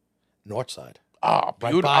play? Northside. Oh,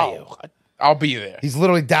 Right beautiful. by you. I'll be there. He's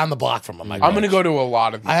literally down the block from him. I'm going to go to a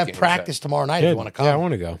lot of these I have games practice tomorrow night if you want to come. Yeah, I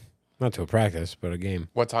want to go. Not to a practice, but a game.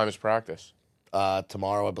 What time is practice?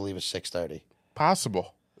 Tomorrow, I believe, is 6:30.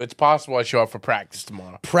 Possible. It's possible I show up for practice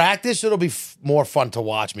tomorrow. Practice, it'll be more fun to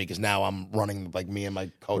watch me because now I'm running, like me and my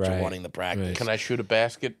coach are Right. running the practice. Right. Can I shoot a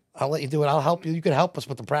basket? I'll let you do it. I'll help you. You can help us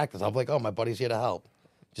with the practice. I'll be like, oh, my buddy's here to help.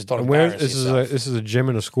 Just don't And where embarrass this yourself. this is a gym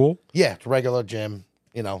in a school? Yeah, it's a regular gym.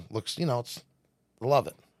 Looks, it's, I love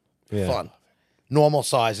it. Yeah. Fun. Normal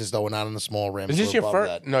sizes, though. We're not in the small rim. Is this We're your above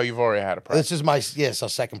first? that. No, you've already had a practice. This is my, our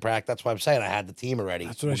second practice. That's why I'm saying I had the team already.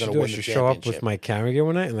 That's what I We're should gonna do. I win the should show up with championship. my camera gear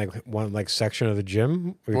one night and one section of the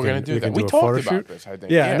gym. We're going to do that. can We a talked photo about shoot. this, I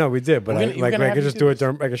think. Yeah, no, we did, but We're gonna I have could you just do do it this.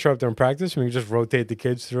 during. I can show up during practice, and we can just rotate the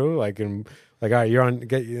kids through, all right, you're on.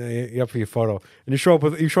 You're up for your photo, and you show up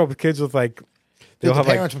with kids with like. Dude, They'll the have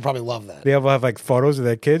parents would probably love that. they'll have like photos of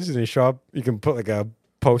their kids, and you show up. You can put like a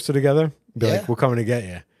poster together. Be Yeah. like, we're coming to get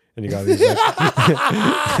you, and you go. These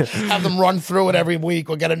like, Have them run through it every week.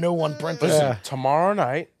 We'll get a new one printed. Listen, tomorrow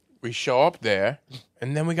night, we show up there,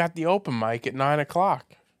 and then we got the open mic at 9 o'clock.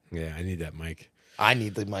 yeah, I need that mic. I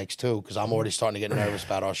need the mics too because I'm already starting to get nervous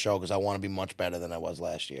about our show because I want to be much better than I was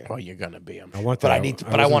last year. Well, you're going to be. I'm I sure. want. But to, I need to.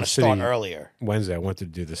 But was I in want the to start city earlier. Wednesday, I wanted to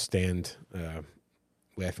do the stand,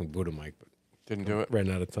 laughing Buddha mic, but Didn't do it.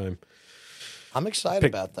 ran out of time. I'm excited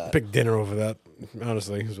about that. Picked dinner over that.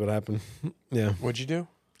 Honestly, is what happened. Yeah, What'd you do?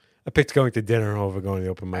 I picked going to dinner over going to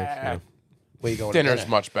the open mic. Yeah. Where you going? to Dinner's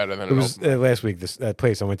dinner? much better than It an was open. last week. That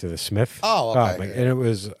place I went to, the Smith. Oh, okay. and it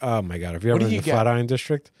was my god. If you're What ever did in you the get? Flatiron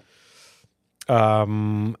District,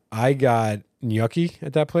 I got gnocchi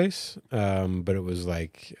at that place, but it was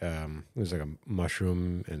like a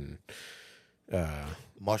mushroom and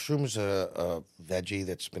Mushrooms are a veggie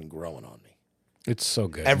that's been growing on me. it's so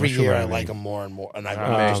good. Every Mushroom year I ramen. like them more and more, and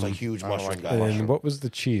I'm just a huge I don't mushroom like guy. And then mushroom. what was the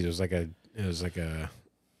cheese? It was like a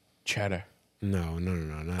Cheddar. no,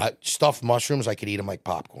 not Stuffed mushrooms, I could eat them like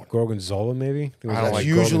popcorn. gorgonzola maybe. There was I don't That's like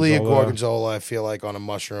usually gorgonzola a gorgonzola. I feel like on a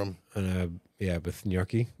mushroom. and with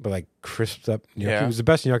gnocchi, but like crisped up gnocchi. Yeah. It was the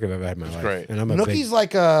best gnocchi I've ever had in my life. great. And I'm a Gnocchi's big,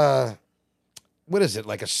 like a what is it?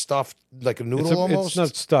 Like a stuffed, like a noodle almost. It's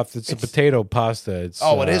not stuffed. It's a potato pasta. It's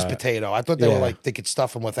it is potato. I thought they were yeah. like they could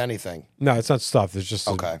stuff them with anything. No, it's not stuffed. It's just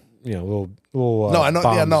Okay. little. No, I know. Yeah,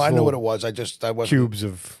 bombs, no, I knew little what it was. I wasn't. Cubes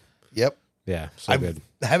of Yep. yeah, so good.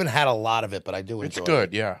 I haven't had a lot of it, but I do enjoy It's it.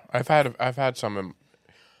 good. Yeah, I've had some.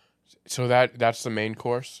 So that's the main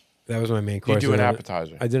course. That was my main course. You do an And then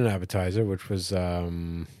appetizer. I did an appetizer, which was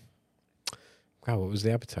God, what was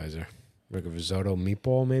the appetizer? Like a risotto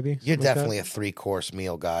meatball, maybe. You're Something like definitely a 3-course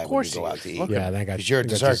meal guy when course you go he out is. to eat. Look that. Yeah, then I got. 'Cause you're a I got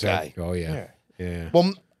dessert guy. Oh yeah, yeah.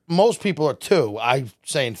 Well, most people are 2. I'm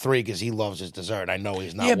saying 3 because he loves his dessert. I know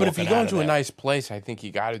he's not. Yeah, but if you walking go out of into a there. nice place, I think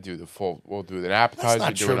you got to do the full. We'll do an appetizer. That's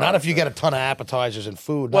not do true. an Not if you entree. get a ton of appetizers and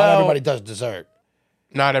food. Well- Not everybody does dessert.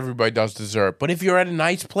 Not everybody does dessert, but if you're at a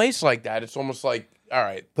nice place like that, it's almost like all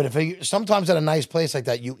right. But sometimes at a nice place like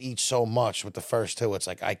that, you eat so much with the first 2. It's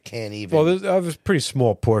like I can't even. Well, there's pretty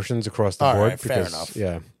small portions across the All board. right, fair because, enough.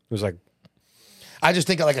 Yeah, it was like I just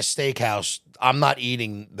think of like a steakhouse. I'm not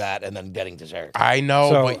eating that and then getting dessert. I know,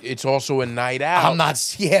 So- but it's also a night out. I'm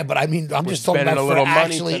not. Yeah, but I mean, I'm We're just talking spending about a little for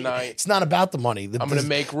money actually. tonight. It's not about the money. I'm gonna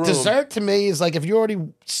make room. Dessert to me is like if you already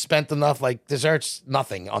spent enough. Like dessert's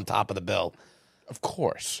nothing on top of the bill. Of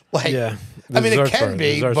course. Like, yeah. I mean, it desserts can were-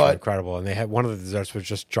 be, desserts were but incredible. And they had one of the desserts was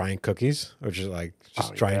just giant cookies, which is like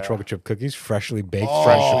just giant yeah. chocolate chip cookies, freshly baked,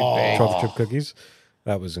 Freshly baked. chocolate chip cookies.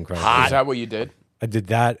 That was incredible. Hot. Is that what you did? I did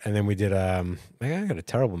that, and then we did. I got a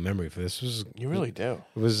terrible memory for this. You really do.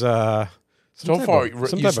 It was So some far, type of,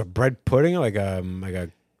 some you type of bread pudding, like a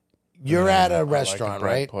you're at a I like the restaurant,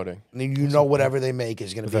 bread right? pudding. And you know whatever they make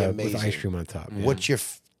is going to be amazing. with ice cream on top. Yeah. What's your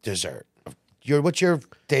dessert? What's your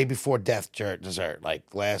day before death dessert? Like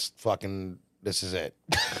last fucking. This is it.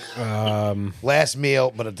 Last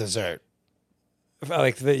meal, but a dessert.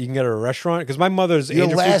 Like that you can get at a restaurant because my mother's Your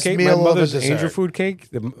angel food last cake. My meal of a mother's dessert. angel food cake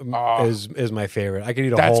is my favorite. I could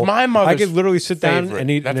eat a That's whole. my I mother's could literally sit down favorite.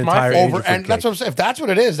 and eat That's an my entire favorite. angel food And cake. that's what I'm saying. If that's what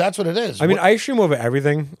it is, that's what it is. I mean, ice cream over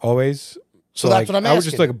everything always. So that's what I'm I would just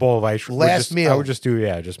asking. like a bowl of ice cream. Last meal. I would just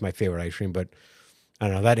do just my favorite ice cream. But I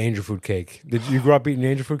don't know that angel food cake. Did you grow up eating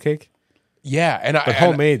angel food cake? Yeah, and But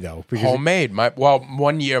homemade though. Because homemade.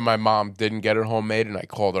 1 year my mom didn't get it homemade, and I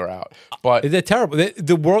called her out. But they're terrible.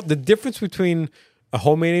 The difference between a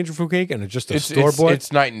homemade angel food cake and just a store bought.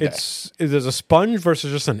 it's night and day. There's a sponge versus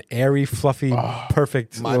just an airy, fluffy,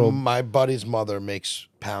 perfect little. My buddy's mother makes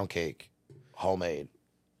pound cake, homemade,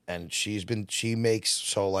 and she makes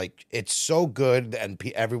so like it's so good, and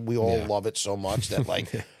we all love it so much that like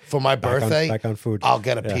for my birthday, back on food, I'll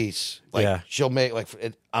get a piece. Like she'll make like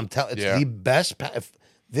it's the best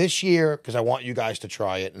this year because I want you guys to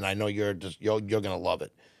try it, and I know you're gonna love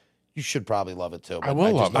it. You should probably love it too. I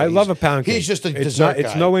will love it. I love a pound cake. He's just a dessert guy.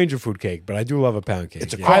 It's no angel food cake, but I do love a pound cake.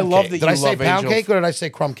 It's a crumb I love cake. that Did I you say love pound angel cake or did I say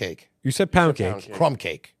crumb cake? You said pound cake. Crumb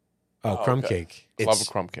cake. Oh, crumb cake. Love a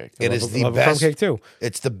crumb cake. It is the love best. a crumb cake too.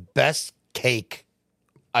 It's the best cake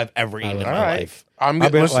I've ever eaten in my life. I'm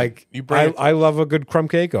I've good. been like, I love a good crumb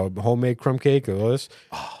cake or homemade crumb cake or this.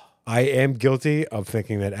 I am guilty of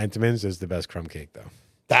thinking that Entenmann's is the best crumb cake, though.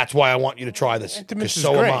 That's why I want you to try this. Entenmann's is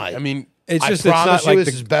So great. am I. I mean, It's just promise it's not you like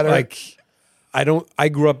this is better. Like I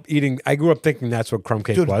grew up thinking that's what crumb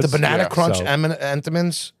cake Dude, was. the Banana Yeah. Crunch So-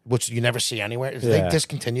 Entenmann's, which you never see anywhere. Did they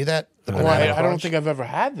discontinue that? The well, Banana I don't Crunch? think I've ever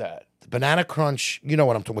had that. The Banana Crunch, you know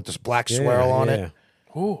what I'm talking with this black swirl on it,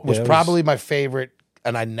 Ooh. was that probably my favorite,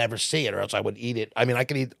 and I never see it or else I would eat it. I mean, I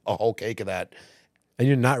could eat a whole cake of that. And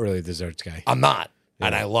you're not really a desserts guy. I'm not,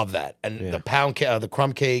 and I love that. And the pound cake, the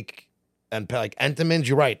crumb cake, and like Entenmann's,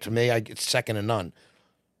 you're right. To me, it's second to none.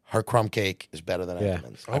 Her crumb cake is better than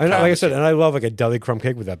Entenmann's. And like I said, and I love like a deli crumb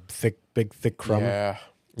cake with a big, thick crumb. Yeah.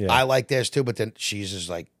 I like theirs too, but then cheese is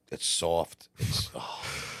like it's soft.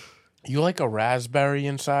 You like a raspberry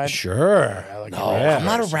inside? Sure. I like No, I'm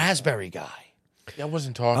not a raspberry guy. I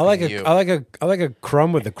wasn't talking I like to you. I like a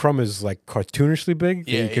crumb where the crumb is like cartoonishly big.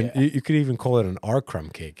 Yeah, You could even call it an R crumb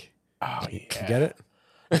cake. Oh, You yeah. get it?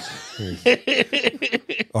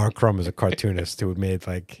 R. Crumb is a cartoonist who made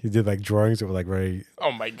like he did like drawings that were like very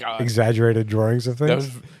Oh, my God. exaggerated drawings of That things.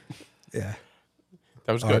 was, Yeah,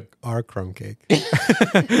 that was good. R. Crumb cake. Good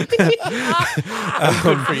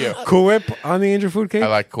for you. Cool Whip on the angel food cake. I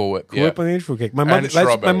like Cool Whip. Cool Yeah. Whip on the angel food cake. My mother,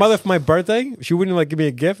 strawberries. my mother for my birthday, she wouldn't like give me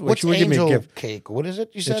a gift. Like, What's she wouldn't give me a angel gift. cake? What is it?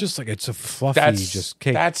 You said It's just like it's a fluffy That's just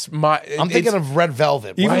cake. That's my. I'm thinking of red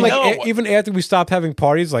velvet. even I like know. even after we stopped having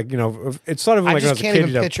parties, like it's not even I like when I just was a can't kid. even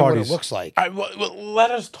You'd have picture what it parties. looks like.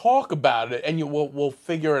 let us talk about it, and we'll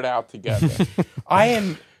figure it out together. I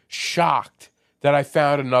am shocked that I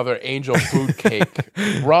found another angel food cake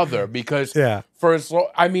brother because for as long,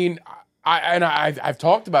 I mean, I've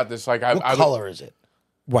talked about this. Like, What color is it?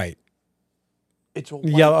 White, It's white.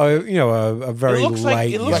 yellow. A very It looks like-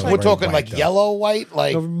 light. it looks Like, like we're very talking white, like though. yellow, white,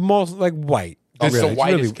 like Most like white. It's the It's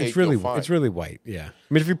whitest cake It's really, you'll find. it's really white. Yeah.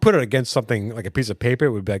 I mean, if you put it against something like a piece of paper, it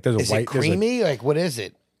would be like there's a is white. it creamy? Like what is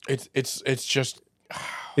it? It's just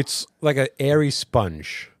It's like an airy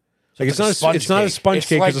sponge. Like it's like not. a sponge It's not a cake. sponge It's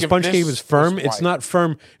cake like because a if sponge this cake is firm. was It's white. not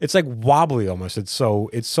firm. It's like wobbly almost. It's like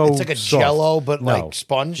It's like a soft. Jello, but No. like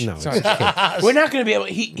sponge. No, it's just cake. we're not going to be able.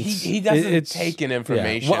 He doesn't It's- take in Yeah.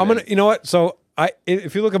 information. Well, I'm gonna. You know what? So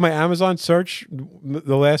if you look at my Amazon search,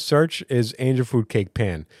 the last search is angel food cake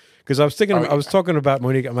pan. Because I was thinking, I was talking about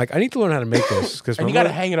Monique. I'm like, I need to learn how to make this because and you got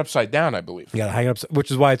to hang it upside down, I believe. You got to hang it up, which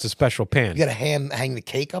is why it's a special pan. You got to hang the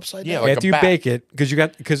cake upside Yeah, down. like After a you bat. bake it,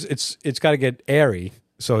 because it's got to get airy,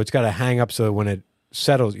 so it's got to hang up so that when it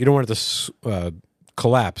settles, you don't want it to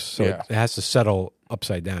collapse, so Yeah. it has to settle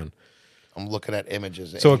upside down. I'm looking at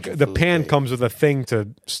images. of So angel the food pan cake. comes with a thing to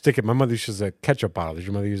stick it. My mother uses a ketchup bottle. Did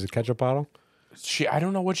your mother use a ketchup bottle? I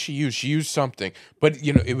don't know what she used. She used something, but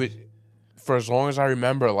it was for as long as I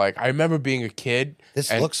remember. Like I remember being a kid. This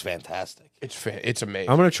and looks fantastic. It's amazing.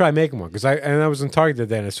 I'm gonna try making one because I was in Target the other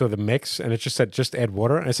day and I saw the mix and it just said just add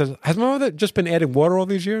water. And I said, has my mother just been adding water all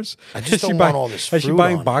these years? I just Is she don't buying- want all this Is she fruit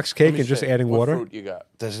buying on it. box Let cake me and just see. adding What water? fruit you got?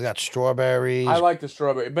 This has got strawberries, I like the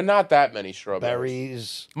strawberry, but not that many strawberries.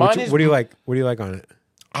 berries. Mine is. What do you like? What do you like on it?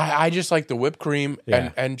 I just like the whipped cream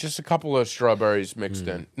Yeah. and just a couple of strawberries mixed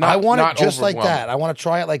in. I want it not just like overwhelming. that. I want to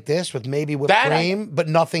try it like this with maybe whipped That I- cream, but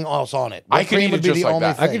nothing else on it. I Whipped could cream eat would it be just the like only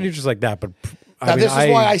that. thing. I can do just like that, but Now, this is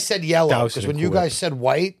why I said yellow, douse it because in when you Cool guys Whip. said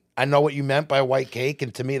white, I know what you meant by a white cake,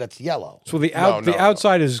 and to me that's yellow. So the No, the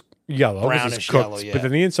outside is yellow, 'cause Brownish it's cooked, yellow, yeah. but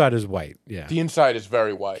then the inside is white. Yeah, The inside is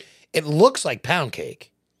very white. It looks like pound cake.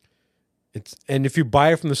 and if you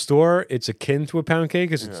buy it from the store, it's akin to a pound cake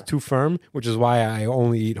because it's too firm, which is why I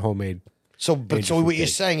only eat homemade. So Angel food what you're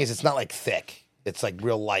cake. saying is it's not like thick. It's like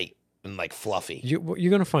real light and like fluffy.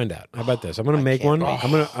 You're gonna find out. How about this? I'm gonna make can't one.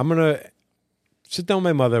 wait. I'm gonna sit down with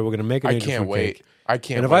my mother. We're gonna make an I angel can't food wait. cake. I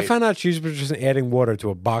can't And if wait. I find out she's just adding water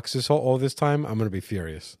to a box all this time, I'm gonna be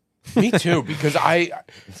furious. Me too, because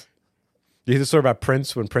You hear the story about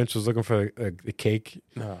Prince when Prince was looking for the cake?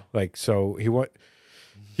 No. Like, so he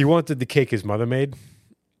wanted the cake his mother made,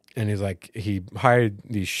 and he hired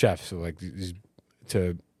these chefs, so like these,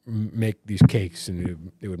 to make these cakes,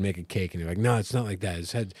 and they would make a cake, and they're like, no, it's not like that.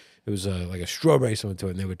 It was like a strawberry something to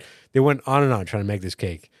it, and they went on and on trying to make this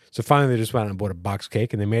cake. So finally, they just went out and bought a box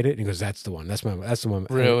cake, and they made it. And he goes, "That's the one. That's the one."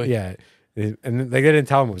 Really? Yeah. And they didn't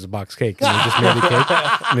tell him it was a box cake. And they just made the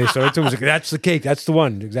cake. And they started to him. He was like, "That's the cake. That's the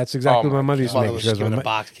one. That's exactly what my mother used to make." Was She goes, giving a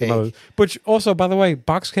box cake. Which also, by the way,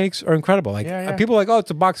 box cakes are incredible. Like people are like, "Oh,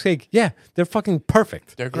 it's a box cake." Yeah, they're fucking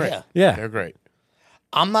perfect. They're great. Yeah. They're great.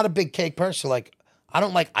 I'm not a big cake person. Like, I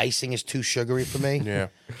don't like icing is too sugary for me. Yeah.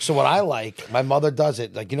 So what I like, my mother does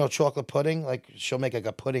it. Like, chocolate pudding. Like, she'll make like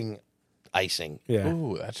a pudding icing. Yeah.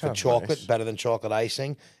 Ooh, that The sounds chocolate nice. better than chocolate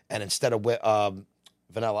icing, and instead of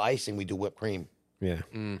vanilla icing, we do whipped cream. Yeah.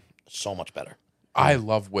 So much better. I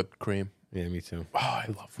love whipped cream. Yeah, me too. Oh, I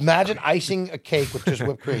love. Imagine icing a cake with just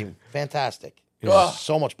whipped cream. Fantastic. Ugh,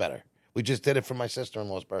 so much better. We just did it for my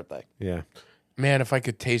sister-in-law's birthday. Yeah. Man, if I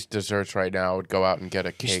could taste desserts right now, I would go out and get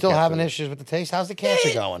a cake. You still after having this. issues with the taste? How's the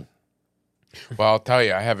cancer going? Well, I'll tell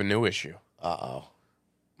you, I have a new issue. Uh-oh.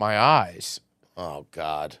 My eyes. Oh,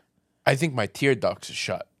 God. I think my tear ducts are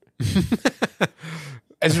shut.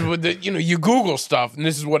 As with the, you Google stuff, and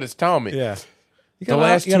this is what it's telling me. Yeah. You The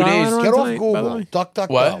last you got 2 days- eyeliner on Get off tonight, by the Google. way? Duck, duck,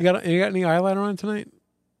 What? go. You got any eyeliner on tonight?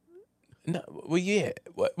 No, well, yeah.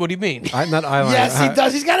 What do you mean? Not eyeliner. Yes, he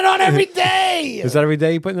does. He's got it on every day. Is that every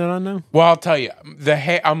day you putting it on now? Well, I'll tell you, the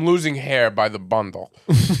hair. I'm losing hair by the bundle.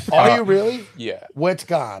 Are you really? Yeah, What's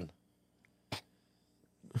gone?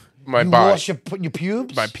 my You body, lost your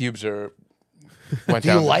pubes? my pubes are. Went Do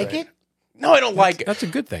you down the like drain. it? No, I don't like it. That's a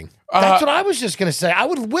good thing. That's what I was just going to say. I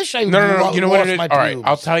would wish I No. You know what lost it is? my All right, pubes.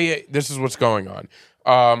 I'll tell you. This is what's going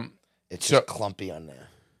on. It's So- just clumpy on there.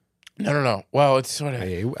 No. Well, it's sort of.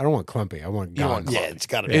 I don't want clumpy. I want You gone. want Yeah, it's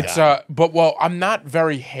got to be. It's but I'm not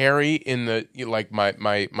very hairy in the like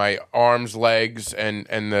my arms, legs, and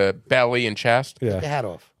the belly and chest. Take your Yeah. hat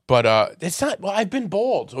off. But it's not. Well, I've been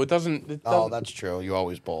bald, so it doesn't. Oh, that's true. You're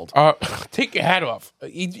always bald. Take your hat off.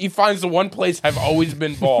 He finds the one place I've always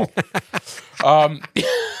been bald.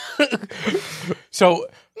 So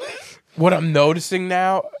what I'm noticing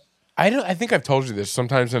now, I think I've told you this.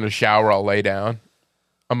 Sometimes in the shower, I'll lay down.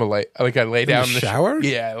 I lay down in the shower?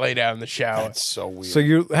 Yeah, I lay down in the shower. That's so weird. So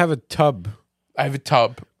you have a tub, I have a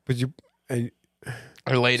tub. but you I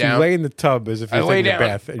lay so you down. lay in the tub as if I you're lay taking down a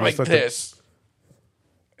bath. And you like just let this,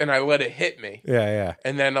 and I let it hit me. Yeah.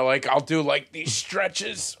 And then I'll do like these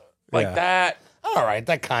stretches like Yeah. that. All right,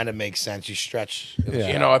 that kind of makes sense. You stretch.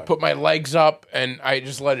 Yeah. I put my legs up and I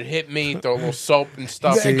just let it hit me. Throw a little soap and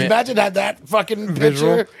stuff. Can in you it. imagine that fucking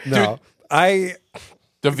Visual? picture? No.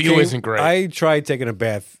 The view isn't great. I tried taking a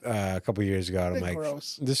bath a couple years ago, and I'm like,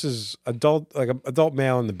 Gross. this is adult, like an adult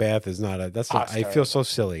male in the bath is not a. That's not. I feel so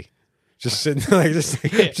silly. Just sitting like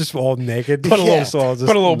just all naked. Put a little salt.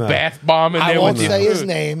 Put a little bath bomb in I there. won't with say you. his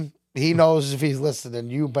name. He knows if he's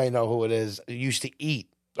listening. You may know who it is. Used to eat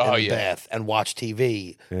in the bath and watch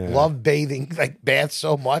TV. Love bathing, like baths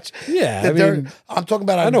so much. Yeah, that I mean, I'm talking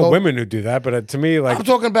about. I know women who do that, but to me, like, I'm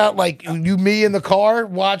talking about like me in the car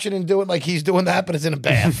watching and doing like he's doing that, but it's in a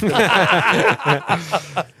bath.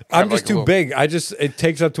 I'm like just a too little- big. it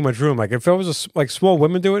takes up too much room. Like if it was like small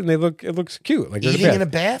women do it and it looks cute. Like they're Eating in in a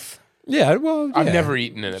bath. yeah, well, I've yeah. never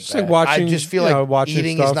eaten in a Just like bath. watching. I just feel you know, like watching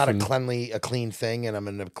eating is stuff not and- a clean thing, and I'm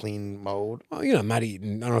in a clean mode. Well, I'm not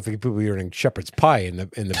eating. I don't think people are eating shepherd's pie in the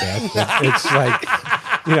bath. But it's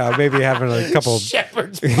like, maybe having a couple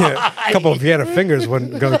Shepherd's a couple of Vienna fingers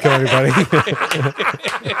wouldn't go kill anybody.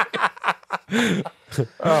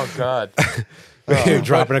 Oh God.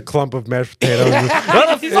 Dropping a clump of mashed potatoes.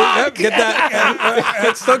 Get that.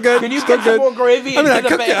 It's still good. Can you still put some good. more gravy I mean,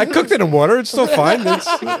 into the I cooked it in water. It's still fine.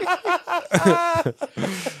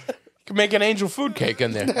 Can make an angel food cake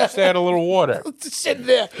in there. Just add a little water. Sitting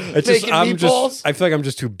there It's making meatballs. I feel like I'm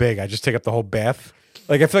just too big. I just take up the whole bath.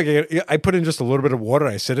 Like I feel like I put in just a little bit of water.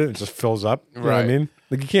 I sit in, it just fills up. You know what I Right. mean?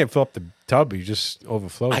 Like you can't fill up the tub. You just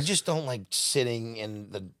overflows. I just don't like sitting in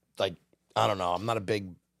the I don't know. I'm not a big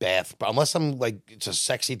bath, but unless I'm like it's a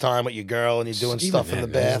sexy time with your girl and you're doing stuff in the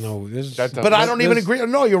bath. But I don't even agree.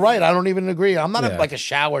 No, you're right. I don't even agree. I'm not Yeah. like a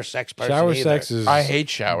shower sex person. Shower either. sex is I hate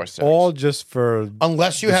shower sex. all just for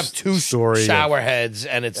Unless you have two story of- shower heads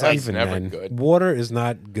and it's like even never then. good. Water is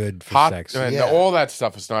not good for hot. sex. Yeah. All that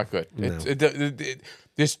stuff is not good. No.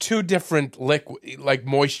 There's two different liquid, like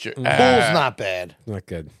moisture. pool's not bad. Not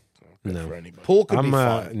good. No. for anybody. Pool could be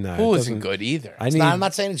fun. No, Pool it isn't doesn't- good either. I need. I'm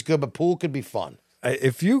not saying it's good, but pool could be fun. I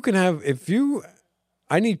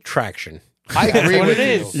need traction. I agree what with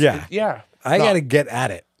it you. is. Yeah. Yeah. I got to get at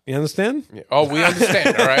it. You understand? Yeah. Oh, we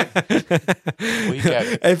understand. All right. We get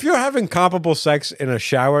it. If you're having comparable sex in a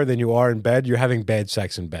shower than you are in bed, you're having bad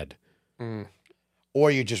sex in bed. Or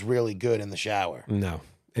you're just really good in the shower. No.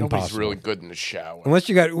 Nobody's impossible. really good in the shower. Unless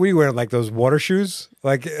you got, what are you wearing, like those water shoes?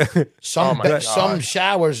 Like Some my God. some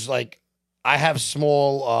showers, like I have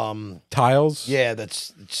small. tiles? Yeah,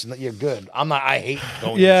 you're good. I'm not. I hate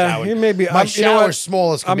going to the Yeah, shower. maybe. My you know shower's what?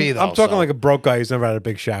 small as can be, though. I'm talking so. like a broke guy who's never had a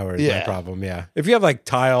big shower is my Yeah. problem, yeah. If you have like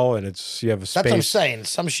tile and you have a space. That's what I'm saying.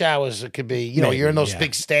 Some showers, it could be, you're in those yeah.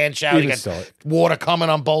 big stand showers. You Even got still. water coming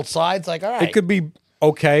on both sides. Like, all right. It could be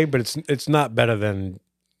okay, but it's not better than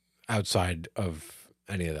outside of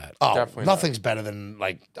any of that. Oh, Definitely nothing's better than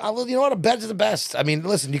like, you know what? A bed's the best. I mean,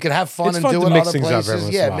 listen, you can have fun It's and fun do to it mix other things up every places.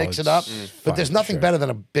 once in Yeah, a while. mix it It's up. fine, But there's for nothing sure. better than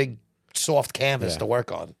a big soft canvas Yeah. to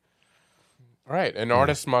work on. Right, an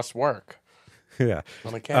artist must work Yeah.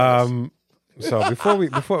 on a canvas. So before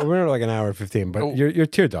we're like an hour and 15, but your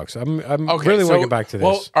tear ducts. I'm Okay, really want so- to get back to this.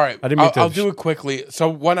 Well, all right, I didn't mean I'll do it quickly. So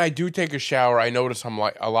when I do take a shower, I notice I'm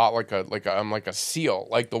like a lot like I'm like a seal.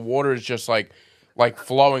 Like the water is just like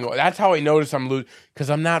flowing. That's how I notice I'm losing because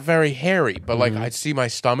I'm not very hairy, but like I see my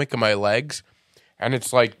stomach and my legs, and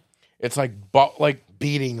it's like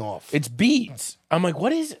Beating off. it's beads. I'm like,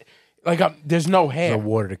 what is it? Like there's no hair. the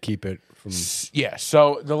water to keep it from. Yeah.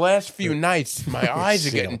 So the last few nights, my eyes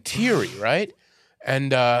are getting teary, right?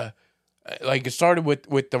 And like it started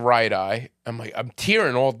with the right eye. I'm like, I'm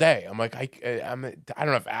tearing all day. I'm like, I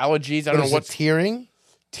don't have allergies. I don't know Is it what's tearing.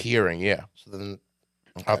 tearing. Yeah. So then,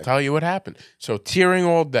 I'll tell you what happened. So tearing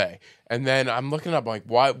all day, and then I'm looking up like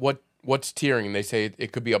what's tearing, and they say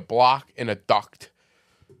it could be a block in a duct.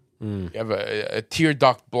 You have a tear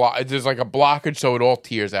duct block. There's like a blockage, so it all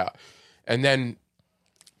tears out, and then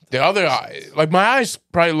the other eye, like my eyes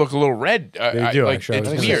probably look a little red. They do like, actually. I it's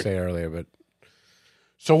was going to weird. say earlier, but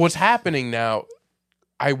So what's happening now?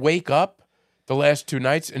 I wake up the last 2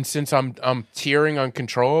 nights, and since I'm tearing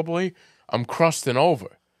uncontrollably, I'm crusting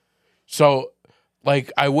over. So,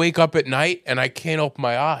 like, I wake up at night and I can't open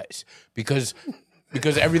my eyes because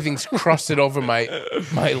everything's crusted over my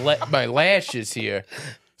lashes here.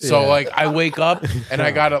 So, Yeah. like, I wake up and I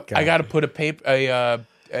gotta put a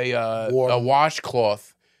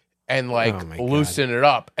washcloth and like Oh, my loosen it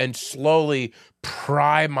up and slowly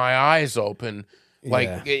pry my eyes open. Like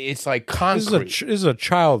Yeah. it's like this concrete. this is a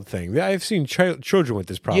child thing. I've seen children with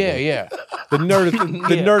this problem. Yeah. The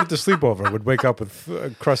nerd at the sleepover would wake up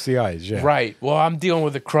with crusty eyes. Yeah. Right. Well, I'm dealing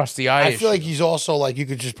with a crusty eye. I feel like he's also like, you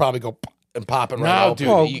could just probably go and pop it right No, open. dude.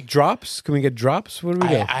 Oh, You- drops? Can we get drops? What do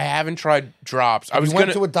we do? I haven't tried drops. I I was went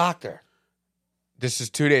gonna. to a doctor. This is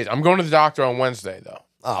 2 days. I'm going to the doctor on Wednesday though.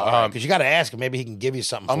 Oh, because you got to ask him. Maybe he can give you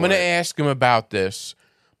something. I'm for going to it. ask him about this,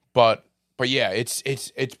 but yeah, it's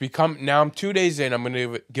become now. I'm 2 days in. I'm going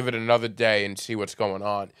to give it another day and see what's going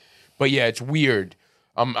on. But yeah, it's weird.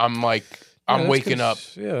 I'm like I'm that's waking good. up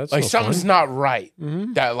Yeah, that's like no something's fun. not right.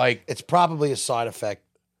 That like It's probably a side effect.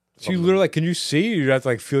 So you literally, can you see? You have to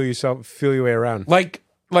like feel your way around. like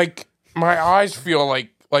my eyes feel like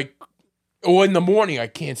oh, in the morning I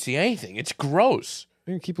can't see anything. It's gross.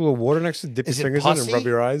 You can keep a little water next to dip Is your it fingers in and pussy? rub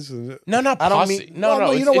your eyes. And, No, not I don't pussy. mean. No,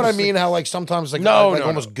 you it's- know what I it's- mean? How like sometimes like No, like no,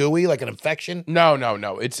 almost no. gooey, like an infection. No.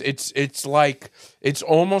 It's like it's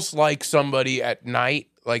almost like somebody at night,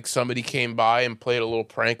 like somebody came by and played a little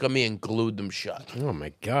prank on me and glued them shut. oh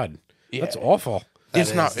my god, Yeah. that's awful.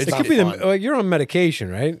 It's not. it's It not could be fun. like you're on medication,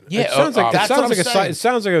 right? Yeah, it sounds like that's what I'm a saying. it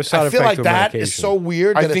sounds like a side I feel effect like of that medication. is so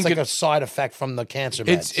weird I that it's think like it- a side effect from the cancer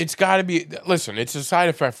meds. It's got to be. Listen, it's a side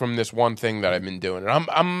effect from this one thing that I've been doing, and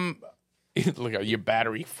I'm look at your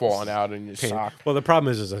battery falling out in your sock. Well, the problem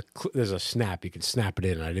is there's a snap. You can snap it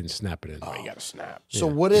in. And I didn't snap it in. You got to snap. So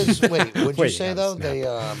what is? Wait, what'd you Wait, say you though?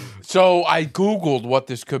 gotta They So I googled what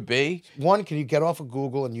this could be. one. Can you get off of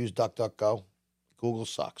Google and use DuckDuckGo? Google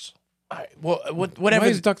sucks Whatever. Why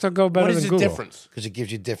is DuckDuckGo better what is than the Google? difference? because it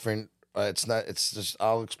gives you different. It's not. It's just.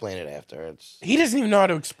 I'll explain it after. He doesn't even know how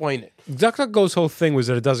to explain it. DuckDuckGo's whole thing was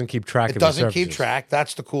that it doesn't keep track It of doesn't your keep services. track.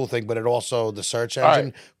 That's the cool thing. But it also the search right.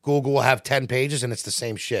 engine. Google will have 10 pages and it's the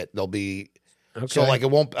same shit. There'll be so Okay. like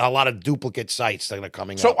it won't a lot of duplicate sites that are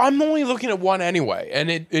coming So up. I'm only looking at one anyway,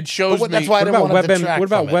 and it shows But me. that's why I What didn't about want to detract What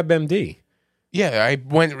about from it. WebMD? Yeah, I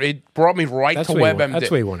went. It brought me right That's to where WebMD.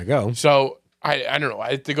 that's where you want to go. So I don't know.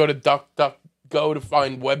 I had to go to DuckDuckGo to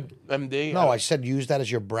find WebMD. No, I said use that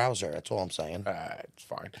as your browser. That's all I'm saying. It's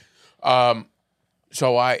fine.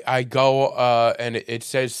 So I go and it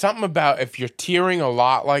says something about if you're tearing a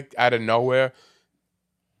lot, like out of nowhere,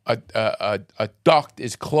 a duct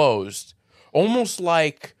is closed, almost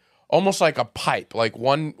like a pipe. Like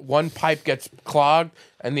one pipe gets clogged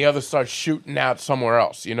and the other starts shooting out somewhere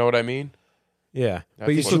else. You know what I mean? Yeah, but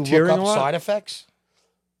you Did still you tearing look a up lot. side effects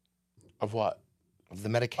Of what? of the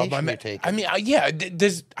medication you're taking? I mean, yeah.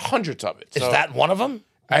 There's hundreds of it. Is So that one of them?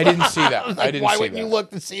 I didn't see that. I didn't Why see wouldn't that. you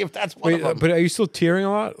look to see if that's one of them? But are you still tearing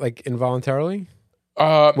a lot, like involuntarily,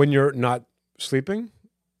 when you're not sleeping?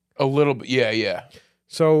 A little bit. Yeah.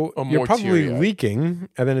 So Or you're more probably teary-eyed. leaking,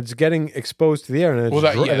 and then it's getting exposed to the air, and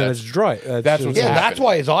then it's dry. that's what's Yeah, happening. that's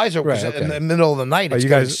why his eyes are Right, in okay. the middle of the night. It's you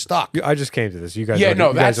getting guys stuck. I just came to this. You guys, Yeah, already, no,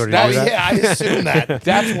 you guys that's- already Oh knew that. yeah, I assume that.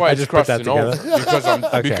 That's why it's just put that crusting over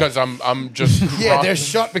together. because I'm just Yeah, they're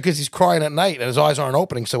shut because he's crying at night and his eyes aren't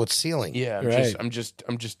opening, so it's sealing. Yeah, Right. I'm just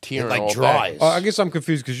tearing It like all day. dries. I guess I'm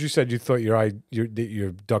confused because you said you thought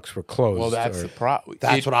your ducts were closed. Well, that's or- the problem.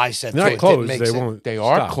 That's what I said. they're too. not It didn't closed. make They sense. won't. They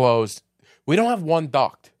are stop. closed. We don't have one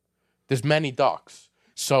duct. There's many ducts.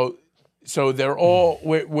 So they're all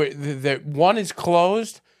they're one is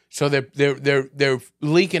closed. So they're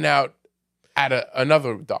leaking out at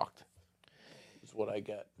another duct. Is what I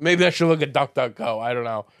get. Maybe I should look at DuckDuckGo. I don't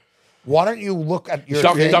know. Why don't you look at your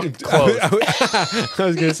Duct thing? closed. I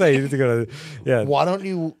was gonna say you need to go to Why don't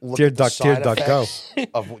you look Dear at the Duck, Dear side Duck, go. effects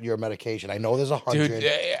of your medication? I know there's 100,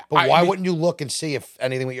 Dude, but why wouldn't you look and see if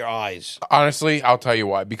anything with your eyes? Honestly, I'll tell you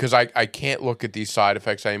why. Because I can't look at these side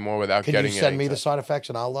effects anymore without Can getting you send me anything. the side effects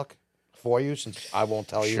and I'll look for you since I won't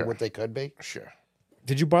tell you Sure. what they could be? Sure.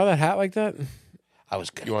 Did you buy that hat like that? I was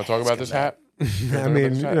gonna You want to talk about this hat? I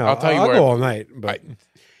mean, you know, I'll tell you I'll where- go all night. But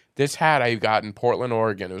This hat I got in Portland,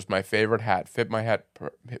 Oregon. It was my favorite hat. Fit my head,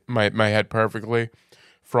 my head perfectly.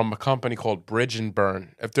 From a company called Bridge and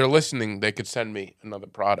Burn. If they're listening, they could send me another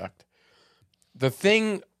product. The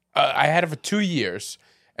thing I had it for 2 years,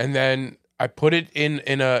 and then I put it in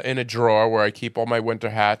a drawer where I keep all my winter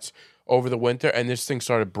hats over the winter, and this thing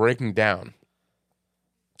started breaking down.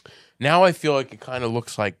 Now I feel like it kind of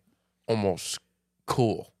looks like almost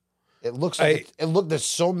cool. It looks like there's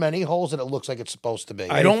so many holes that it looks like it's supposed to be.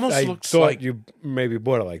 It almost I looks thought like you maybe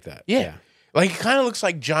bought it like that. yeah. Like it kind of looks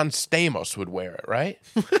like John Stamos would wear it, right?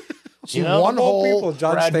 See, know, one of all hole, people,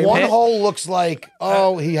 John Brad, Stamos. one hole looks like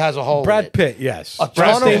he has a hole. in Brad it. Pitt, yes. A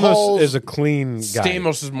Brad ton of Stamos holes. is a clean guy.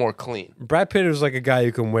 Stamos is more clean. Brad Pitt is like a guy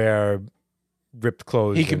who can wear ripped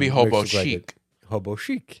clothes. He could be and hobo makes it look like chic. Hobo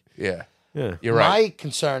chic. Yeah, Yeah. you're right. My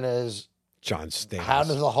concern is John Stamos. how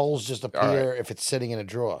do the holes just appear All right. if it's sitting in a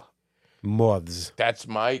drawer? Moths. That's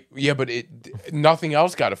my but nothing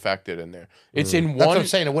else got affected in there. It's in That's what one. I'm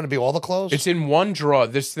saying. It wouldn't be all the clothes. It's in one drawer.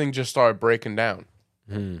 This thing just started breaking down,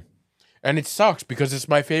 and it sucks because it's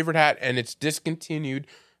my favorite hat, and it's discontinued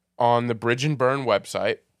on the Bridge and Burn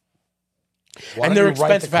website. Why And don't they're you write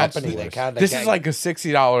the expensive hats. company? This is like a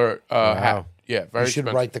 $60 hat. Yeah, very You should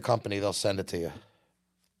expensive. write the company. They'll send it to you.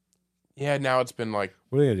 Yeah, now it's been like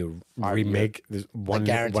What are they gonna do? Remake this I one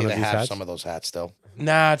guarantee one of they these have hats? some of those hats still.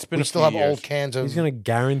 it's been We a still few have years. old cans of. He's gonna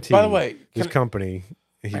guarantee. By the way, his can- company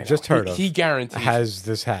he just heard of He guarantees. has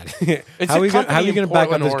this hat. It's how a are you gonna, company how are you in going to back up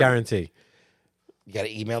Portland, this Oregon. guarantee? You got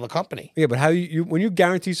to email the company. Yeah, but how you when you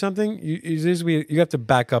guarantee something, you have to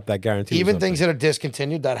back up that guarantee. with Even something. things that are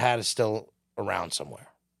discontinued, that hat is still around somewhere.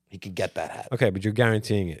 He could get that hat. Okay, but you're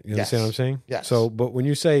guaranteeing it. You understand Yes. what I'm saying? Yes. So, but when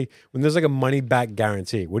you say when there's like a money back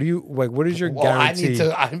guarantee, what do you like? What is your Well, guarantee? I need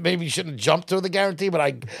to. I maybe shouldn't jump to the guarantee, but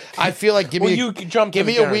I feel like give Well, me you can jump to give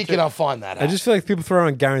the me a week guarantee. and I'll find that hat. I just feel like people throw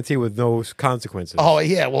around guarantee with no consequences. Oh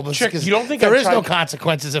yeah, well, Chick, because you don't think there I've is no tried-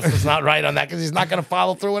 consequences if it's not right on that because he's not going to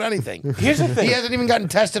follow through with anything. Here's the thing. He hasn't even gotten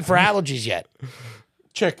tested for allergies yet.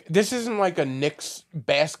 Chick, this isn't like a Knicks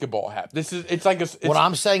basketball hat. It's like a. It's, What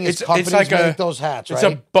I'm saying is it's companies like make those hats, It's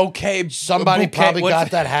right? a bouquet. Somebody bouquet, probably what's-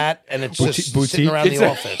 got that hat and it's just sitting around It's the a-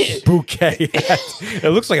 office. bouquet.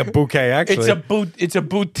 it looks like a bouquet actually. It's a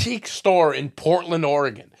boutique store in Portland,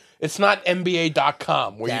 Oregon. It's not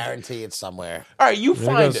NBA.com. Where Guarantee it's somewhere. all right, you there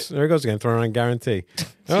find goes, it. there goes again, throwing around guarantee.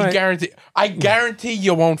 All You right. guarantee. I guarantee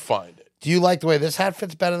you won't find it. Do you like the way this hat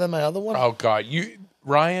fits better than my other one? Oh God,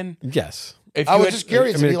 Ryan. Yes. If I you was had, just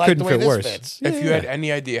curious I mean, if it you like the couldn't way fit this worse. fits. if you had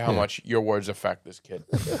any idea how much your words affect this kid.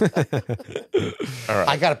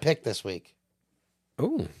 I got a pick this week.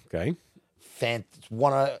 Oh, okay.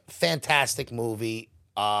 Fantastic movie.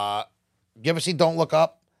 You ever see Don't Look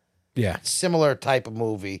Up? Yeah. Similar type of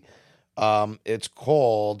movie. It's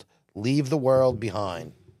called Leave the World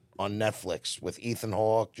Behind on Netflix with Ethan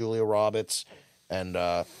Hawke, Julia Roberts, and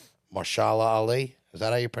Marshala Ali. Is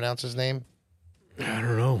that how you pronounce his name? I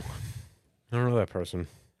don't know. I don't know that person.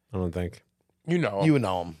 I don't think. You know, You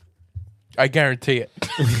know him. I guarantee it.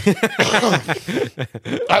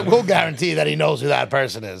 I will guarantee that he knows who that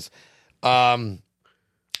person is.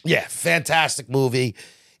 Yeah, fantastic movie.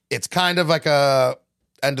 It's kind of like a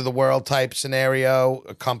end of the world type scenario.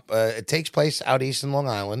 It takes place out east in Long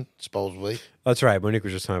Island, supposedly. That's right. Monique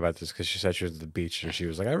was just talking about this because she said she was at the beach and she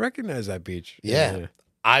was like, I recognize that beach. Yeah.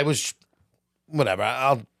 I was, whatever.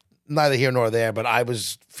 I'll neither here nor there, but I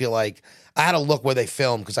feel like I had to look where they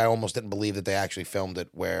filmed because I almost didn't believe that they actually filmed it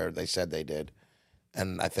where they said they did.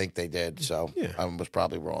 And I think they did, so I was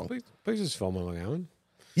probably wrong. Please just film on Long Island.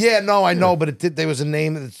 Yeah, no, I know, but it did. There was a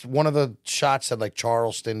name. It's one of the shots said like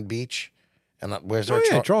Charleston Beach, and where's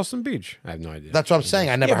there? Charleston Beach. I have no idea. That's what I'm saying.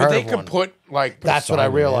 I never Yeah, heard but they of could one. put like. That's what I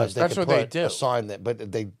realized. That's what they do. A sign that, but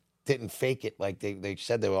they didn't fake it. Like they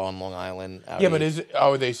said they were on Long Island. Yeah, but is it?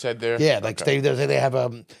 Oh, they said there. Yeah, like they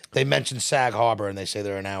have they mentioned Sag Harbor and they say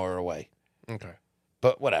they're an hour away. Okay.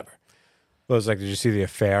 But whatever. Well, it was like, did you see The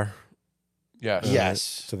Affair? Yes. Yes.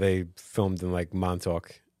 So they filmed in like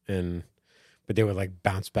Montauk, but they would like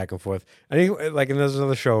bounce back and forth. I think like, and there's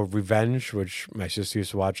another show, Revenge, which my sister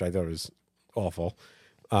used to watch. I thought it was awful.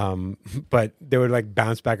 But they would like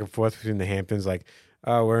bounce back and forth between the Hamptons. Like,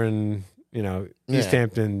 we're in, East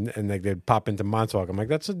Hampton, and like they'd pop into Montauk. I'm like,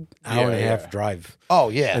 that's an hour and a half drive. Oh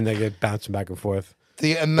yeah. And they get bouncing back and forth.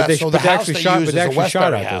 The House actually they used is the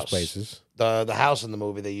Westbury out those places. The house in the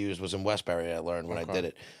movie they used was in Westbury. I learned when I did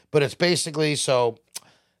it, but it's basically so.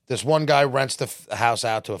 This one guy rents the house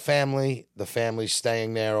out to a family. The family's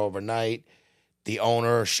staying there overnight. The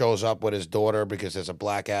owner shows up with his daughter because there's a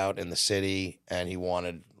blackout in the city, and he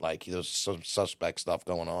wanted there's some suspect stuff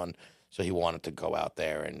going on, so he wanted to go out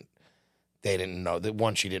there, and they didn't know that.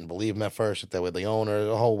 One, she didn't believe him at first that they were the owner,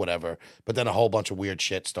 the whole whatever. But then a whole bunch of weird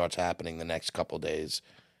shit starts happening the next couple of days,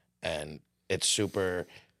 and it's super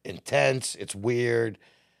intense. It's weird,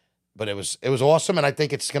 but it was awesome, and I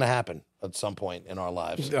think it's gonna happen at some point in our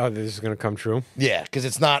lives. Oh, this is gonna come true. Yeah, because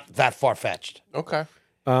it's not that far fetched. Okay.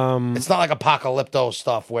 It's not like apocalypto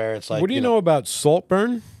stuff where it's like. What do you know about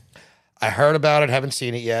Saltburn? I heard about it, haven't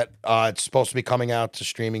seen it yet. It's supposed to be coming out to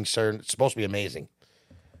streaming. It's supposed to be amazing.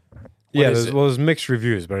 There's mixed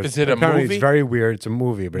reviews, but Is it a apparently movie? It's very weird. It's a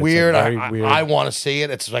movie, but Weird. It's like very weird. I want to see it.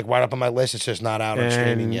 It's like right up on my list. It's just not out on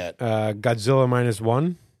streaming yet. Godzilla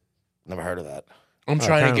 -1. Never heard of that. I'm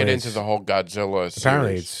trying to get apparently into it's- the whole Godzilla series.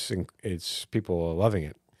 Apparently, it's people are loving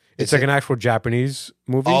it. It's like an actual Japanese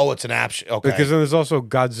movie. Oh, it's an app. Okay. Because then there's also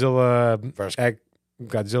Godzilla First-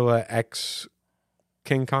 Godzilla X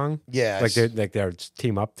King Kong. Yeah. Like they're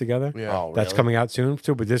team up together. Yeah. Oh, That's really? coming out soon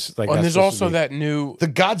too. But this and that's there's supposed to also be- that new. The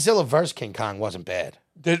Godzilla vs. King Kong wasn't bad.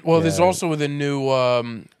 There's also the new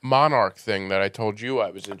Monarch thing that I told you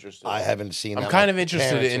I was interested in. I haven't seen that. I'm kind of My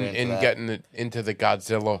interested parents are in into that. getting into the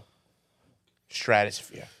Godzilla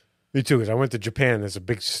stratosphere. Me too, because I went to Japan. There's a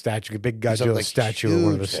big statue, a big Godzilla like, statue in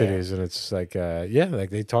one of the huge there. cities, and it's like, like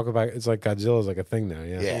they talk about. It's like Godzilla's like a thing now.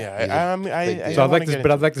 Yeah. Yeah. I So don't wanna get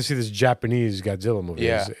I'd like to see this Japanese Godzilla movie.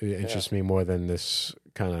 Yeah. It interests me more than this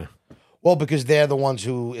kind of. Well, because they're the ones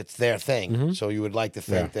who it's their thing. Mm-hmm. So you would like to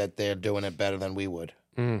think that they're doing it better than we would.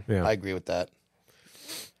 Yeah. I agree with that.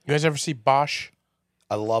 You guys ever see Bosch?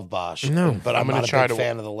 I love Bosch. No. But I'm gonna not a try big to-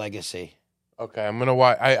 fan of the legacy. Okay, I'm gonna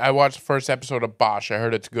watch. I watched the first episode of Bosch. I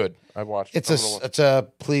heard it's good. I watched. It's a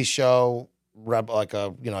police show, like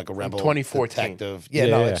a rebel 2014. detective.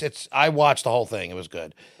 Yeah. It's I watched the whole thing. It was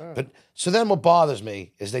good. But so then what bothers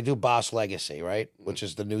me is they do Bosch Legacy, right? Which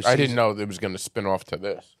is the new season. I didn't know it was gonna spin off to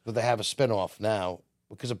this. But they have a spinoff now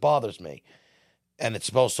because it bothers me. And it's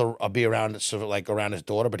supposed to be around around his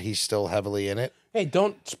daughter, but he's still heavily in it. Hey,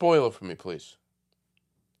 don't spoil it for me, please.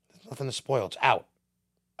 Nothing to spoil. It's out.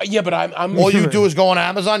 Yeah, but I'm. All you do is go on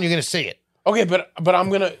Amazon. You're going to see it. Okay, but I'm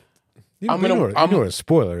gonna. I'm You know what a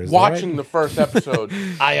spoiler is. though, watching right? the first episode.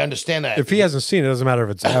 I understand that. If he hasn't seen it, it doesn't matter if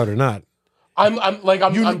it's out or not. I'm what trying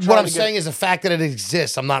I'm to get- saying is the fact that it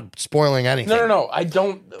exists. I'm not spoiling anything. No. I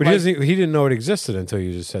don't. But he didn't know it existed until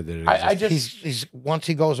you just said that it existed. I just. He's once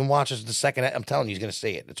he goes and watches the second. I'm telling you, he's going to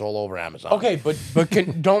see it. It's all over Amazon. Okay, but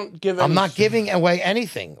don't give. I'm any- not giving away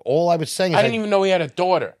anything. All I was saying is I didn't even know he had a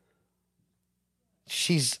daughter.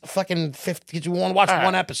 she's fucking 50. You want to watch right.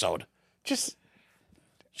 one episode? Just.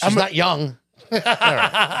 She's not young. All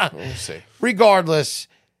right, we'll see. Regardless,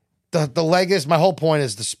 the legacy. My whole point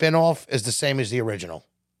is the spinoff is the same as the original.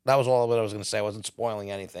 That was all what I was going to say. I wasn't spoiling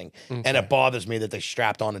anything, and it bothers me that they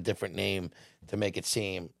strapped on a different name to make it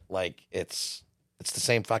seem like it's the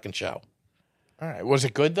same fucking show. All right, was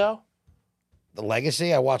it good though? The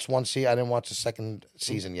Legacy. I watched one season. I didn't watch the second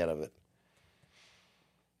season yet of it.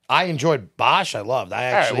 I enjoyed Bosch. I loved. I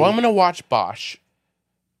All right, actually well I'm gonna watch Bosch.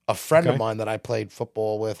 a friend of mine that I played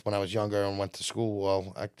football with when I was younger and went to school.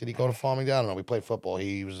 Well, did he go to Farmingdale? I don't know. We played football.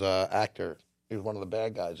 He was an actor. He was one of the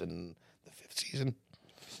bad guys in the 5th season.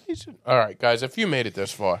 All right, guys, if you made it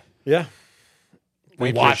this far, Yeah.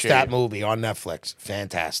 we Watch appreciate that it. movie on Netflix.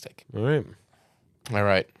 Fantastic. All right. All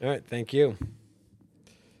right. All right. Thank you.